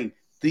the thing.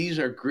 These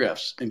are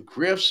grifts, and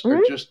grifts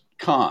are just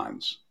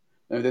cons.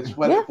 And that's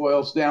what it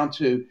boils down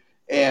to.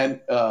 And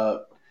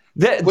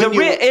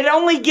it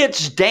only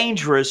gets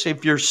dangerous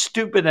if you're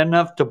stupid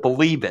enough to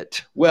believe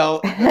it.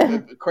 Well,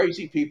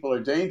 crazy people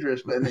are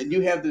dangerous. And then you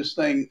have this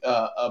thing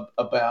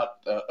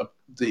about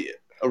the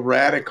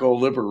radical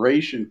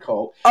liberation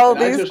cult. Oh,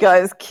 these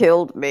guys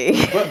killed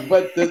me.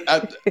 But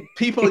the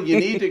people, you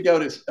need to go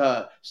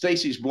to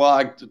Stacy's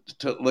blog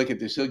to look at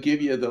this. He'll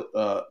give you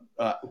the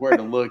where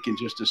to look in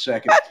just a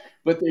second.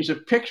 But there's a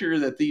picture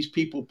that these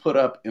people put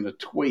up in a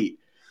tweet,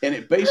 and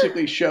it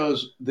basically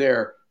shows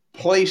their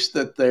place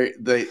that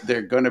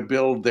they're going to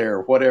build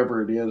their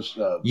whatever it is,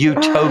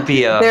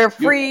 utopia, their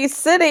free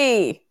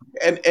city,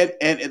 and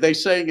they're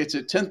saying it's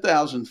at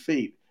 10,000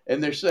 feet.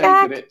 And they're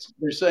saying that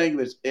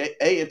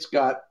it's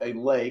got a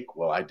lake.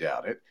 Well, I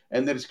doubt it.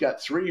 And that it's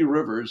got three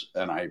rivers,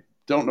 and I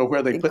don't know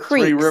where they put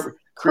three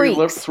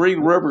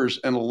rivers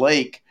and a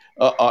lake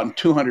on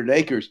 200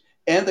 acres.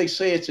 And they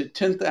say it's at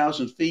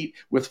 10,000 feet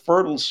with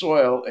fertile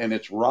soil, and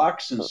it's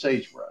rocks and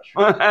sagebrush.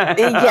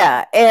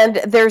 Yeah, and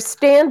they're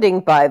standing,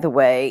 by the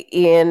way,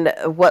 in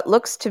what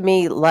looks to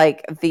me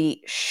like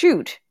the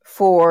chute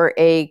for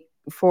a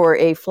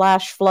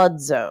flash flood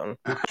zone.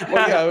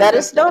 Well, that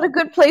is not a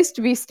good place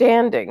to be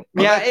standing.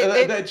 Well,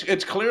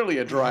 it's clearly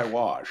a dry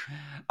wash.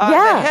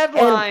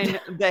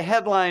 The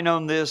headline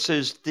on this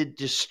is The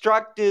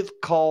Destructive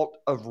Cult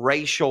of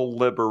Racial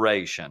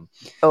Liberation.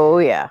 Oh,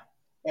 yeah.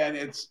 And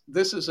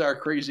this is our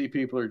crazy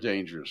people are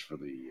dangerous for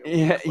the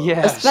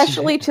yes.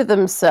 Especially to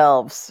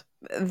themselves.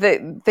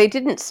 They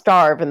didn't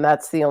starve, and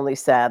that's the only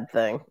sad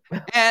thing.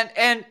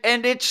 And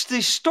it's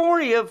the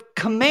story of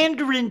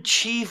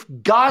Commander-in-Chief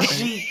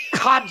Ghazi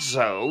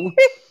Kodzo.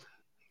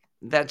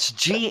 That's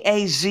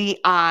Gazikodzo.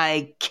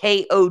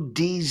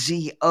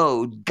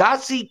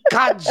 Ghazi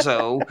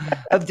Kodzo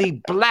of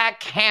the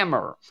Black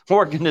Hammer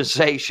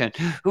organization,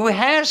 who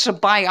has a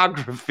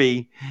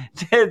biography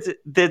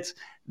that's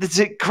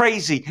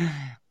crazy.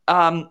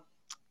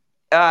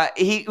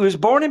 He was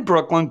born in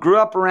Brooklyn, grew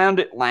up around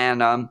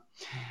Atlanta.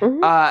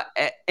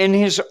 In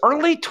his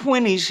early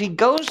 20s, he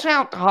goes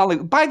out to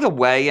Hollywood. By the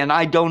way, and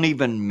I don't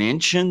even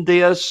mention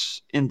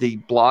this in the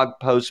blog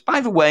post, by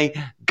the way,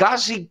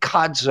 Ghazi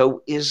Kodzo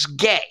is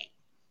gay.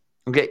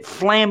 Okay,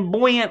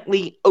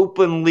 flamboyantly,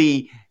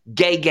 openly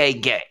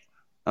gay.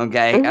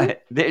 Okay,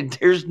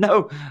 there's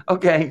no,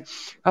 okay.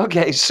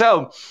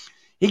 So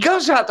he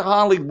goes out to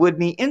Hollywood,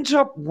 and he ends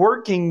up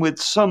working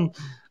with some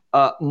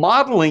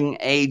modeling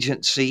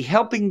agency,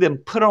 helping them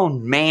put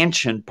on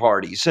mansion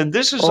parties. And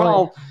this is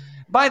all,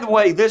 by the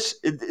way, this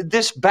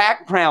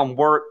background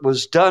work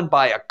was done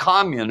by a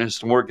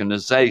communist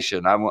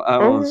organization, I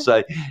want to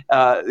say,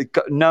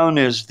 known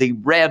as the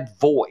Red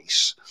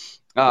Voice.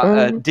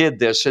 Did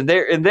this, and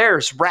they're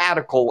as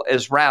radical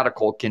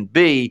can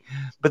be,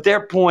 but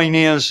their point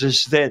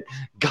is that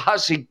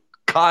Ghazi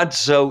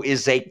Godso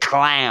is a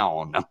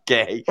clown,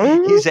 okay?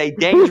 He's a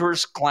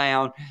dangerous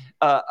clown,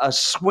 a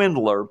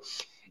swindler,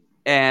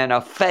 and a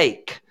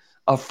fake,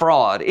 a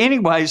fraud.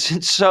 Anyways,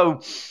 and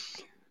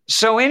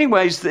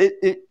anyways,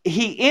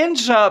 he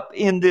ends up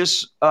in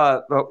this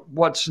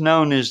what's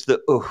known as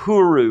the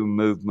Uhuru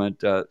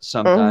movement.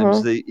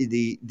 Sometimes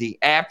the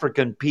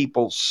African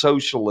People's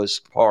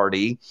Socialist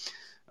Party,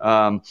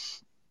 and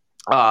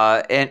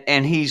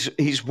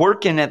he's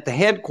working at the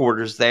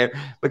headquarters there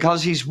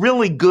because he's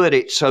really good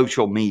at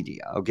social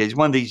media. Okay, he's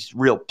one of these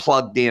real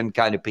plugged in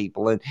kind of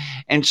people,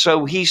 and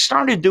so he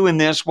started doing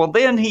this. Well,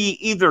 then he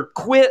either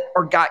quit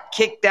or got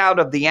kicked out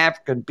of the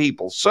African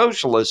People's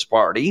Socialist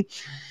Party,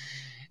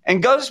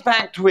 and goes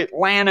back to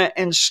Atlanta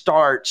and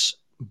starts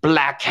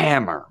Black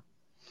Hammer,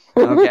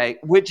 okay,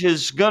 which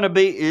is going to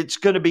be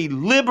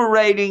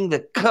liberating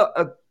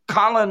the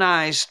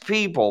colonized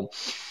people,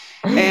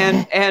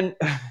 and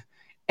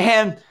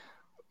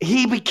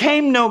he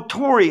became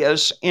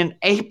notorious in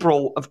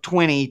April of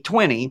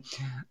 2020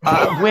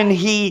 when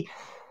he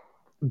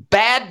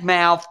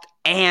badmouthed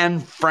Anne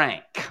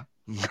Frank,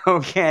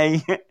 okay.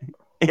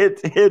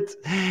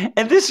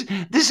 And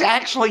this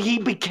actually, he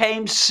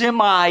became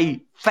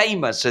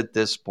semi-famous at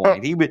this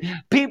point.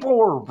 People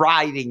were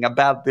writing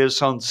about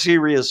this on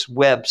serious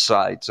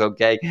websites,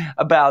 okay?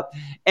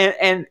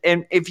 And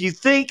if you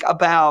think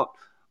about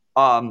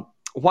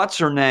what's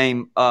her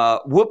name,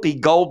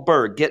 Whoopi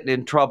Goldberg getting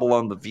in trouble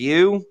on The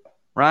View,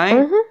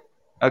 right?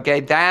 Okay,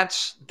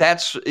 that's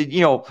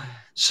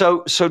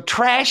So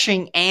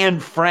trashing Anne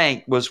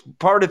Frank was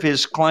part of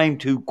his claim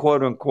to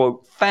quote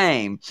unquote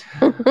fame.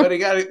 But he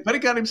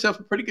got himself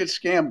a pretty good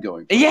scam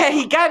going. Yeah,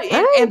 he got it,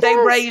 and they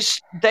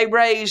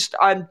raised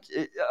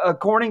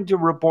according to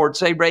reports,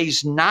 they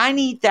raised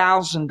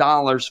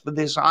 $90,000 for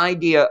this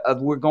idea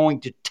of we're going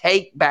to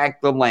take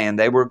back the land.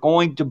 They were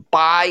going to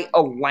buy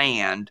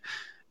land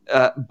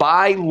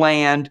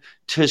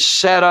to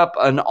set up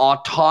an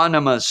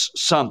autonomous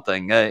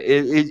something.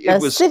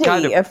 It was city,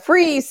 kind of a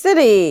free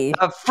city,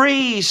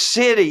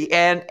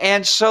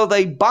 and so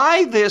they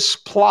buy this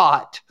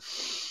plot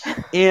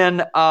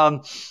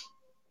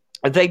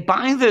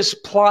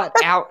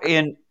out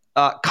in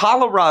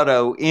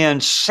Colorado in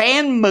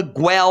San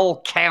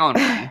Miguel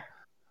County,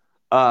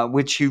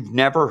 which you've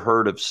never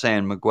heard of.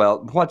 San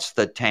Miguel. What's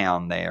the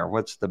town there?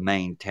 What's the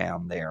main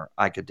town there?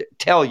 I could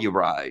tell you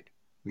right.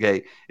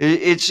 Okay,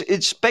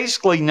 it's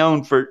basically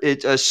known for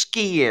it's a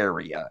ski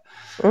area,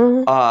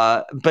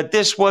 but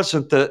this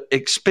wasn't the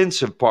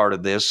expensive part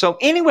of this. So,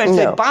 anyways,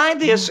 they buy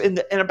this, and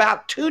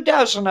about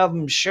 24 of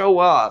them show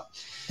up,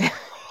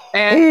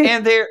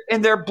 and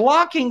they're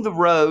blocking the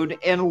road,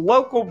 and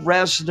local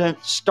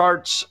resident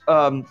starts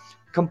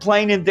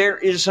complaining there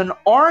is an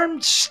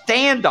armed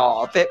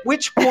standoff. At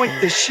which point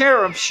the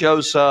sheriff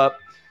shows up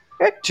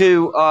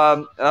to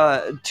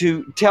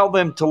tell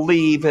them to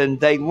leave,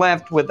 and they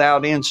left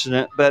without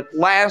incident. But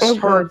last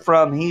heard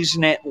from, he's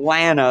in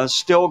Atlanta,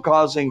 still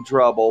causing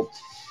trouble.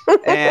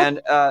 And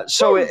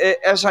so,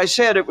 as I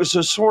said, it was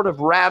a sort of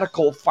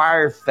radical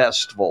fire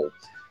festival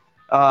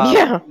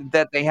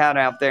that they had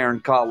out there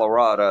in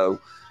Colorado.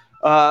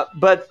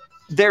 But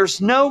there's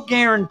no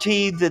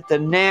guarantee that the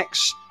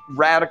next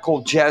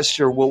radical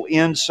gesture will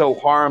end so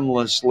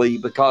harmlessly,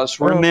 because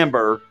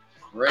remember,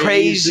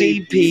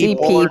 crazy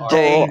people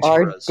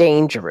are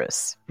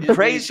dangerous.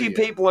 Crazy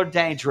people are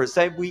dangerous.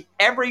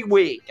 Every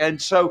week.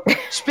 And so,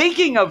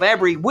 speaking of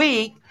every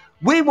week,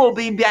 we will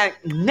be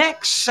back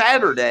next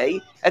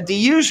Saturday at the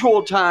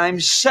usual time,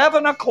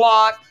 7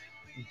 o'clock.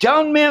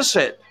 Don't miss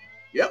it.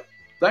 Yep.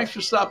 Thanks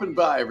for stopping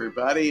by,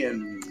 everybody,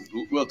 and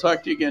we'll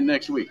talk to you again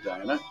next week,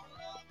 Diana.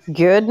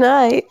 Good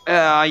night.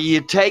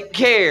 You take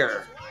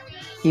care.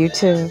 You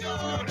too.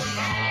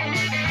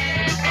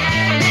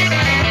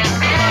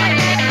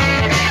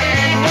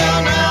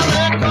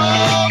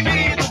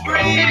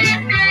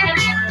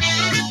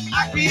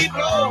 Keep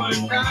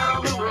going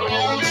down the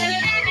road.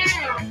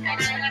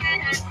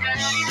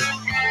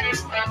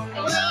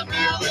 Well,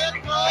 now they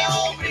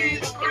call me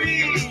the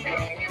breeze.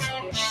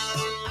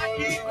 I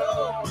keep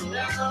going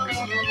down the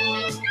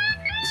road.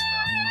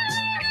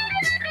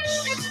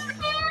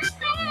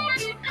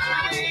 I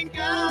ain't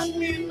got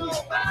me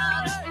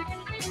nobody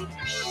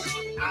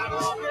out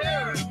over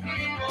there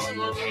on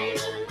the road.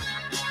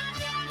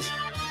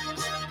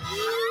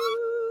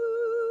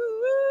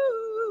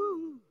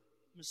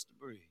 Mr.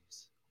 Breeze.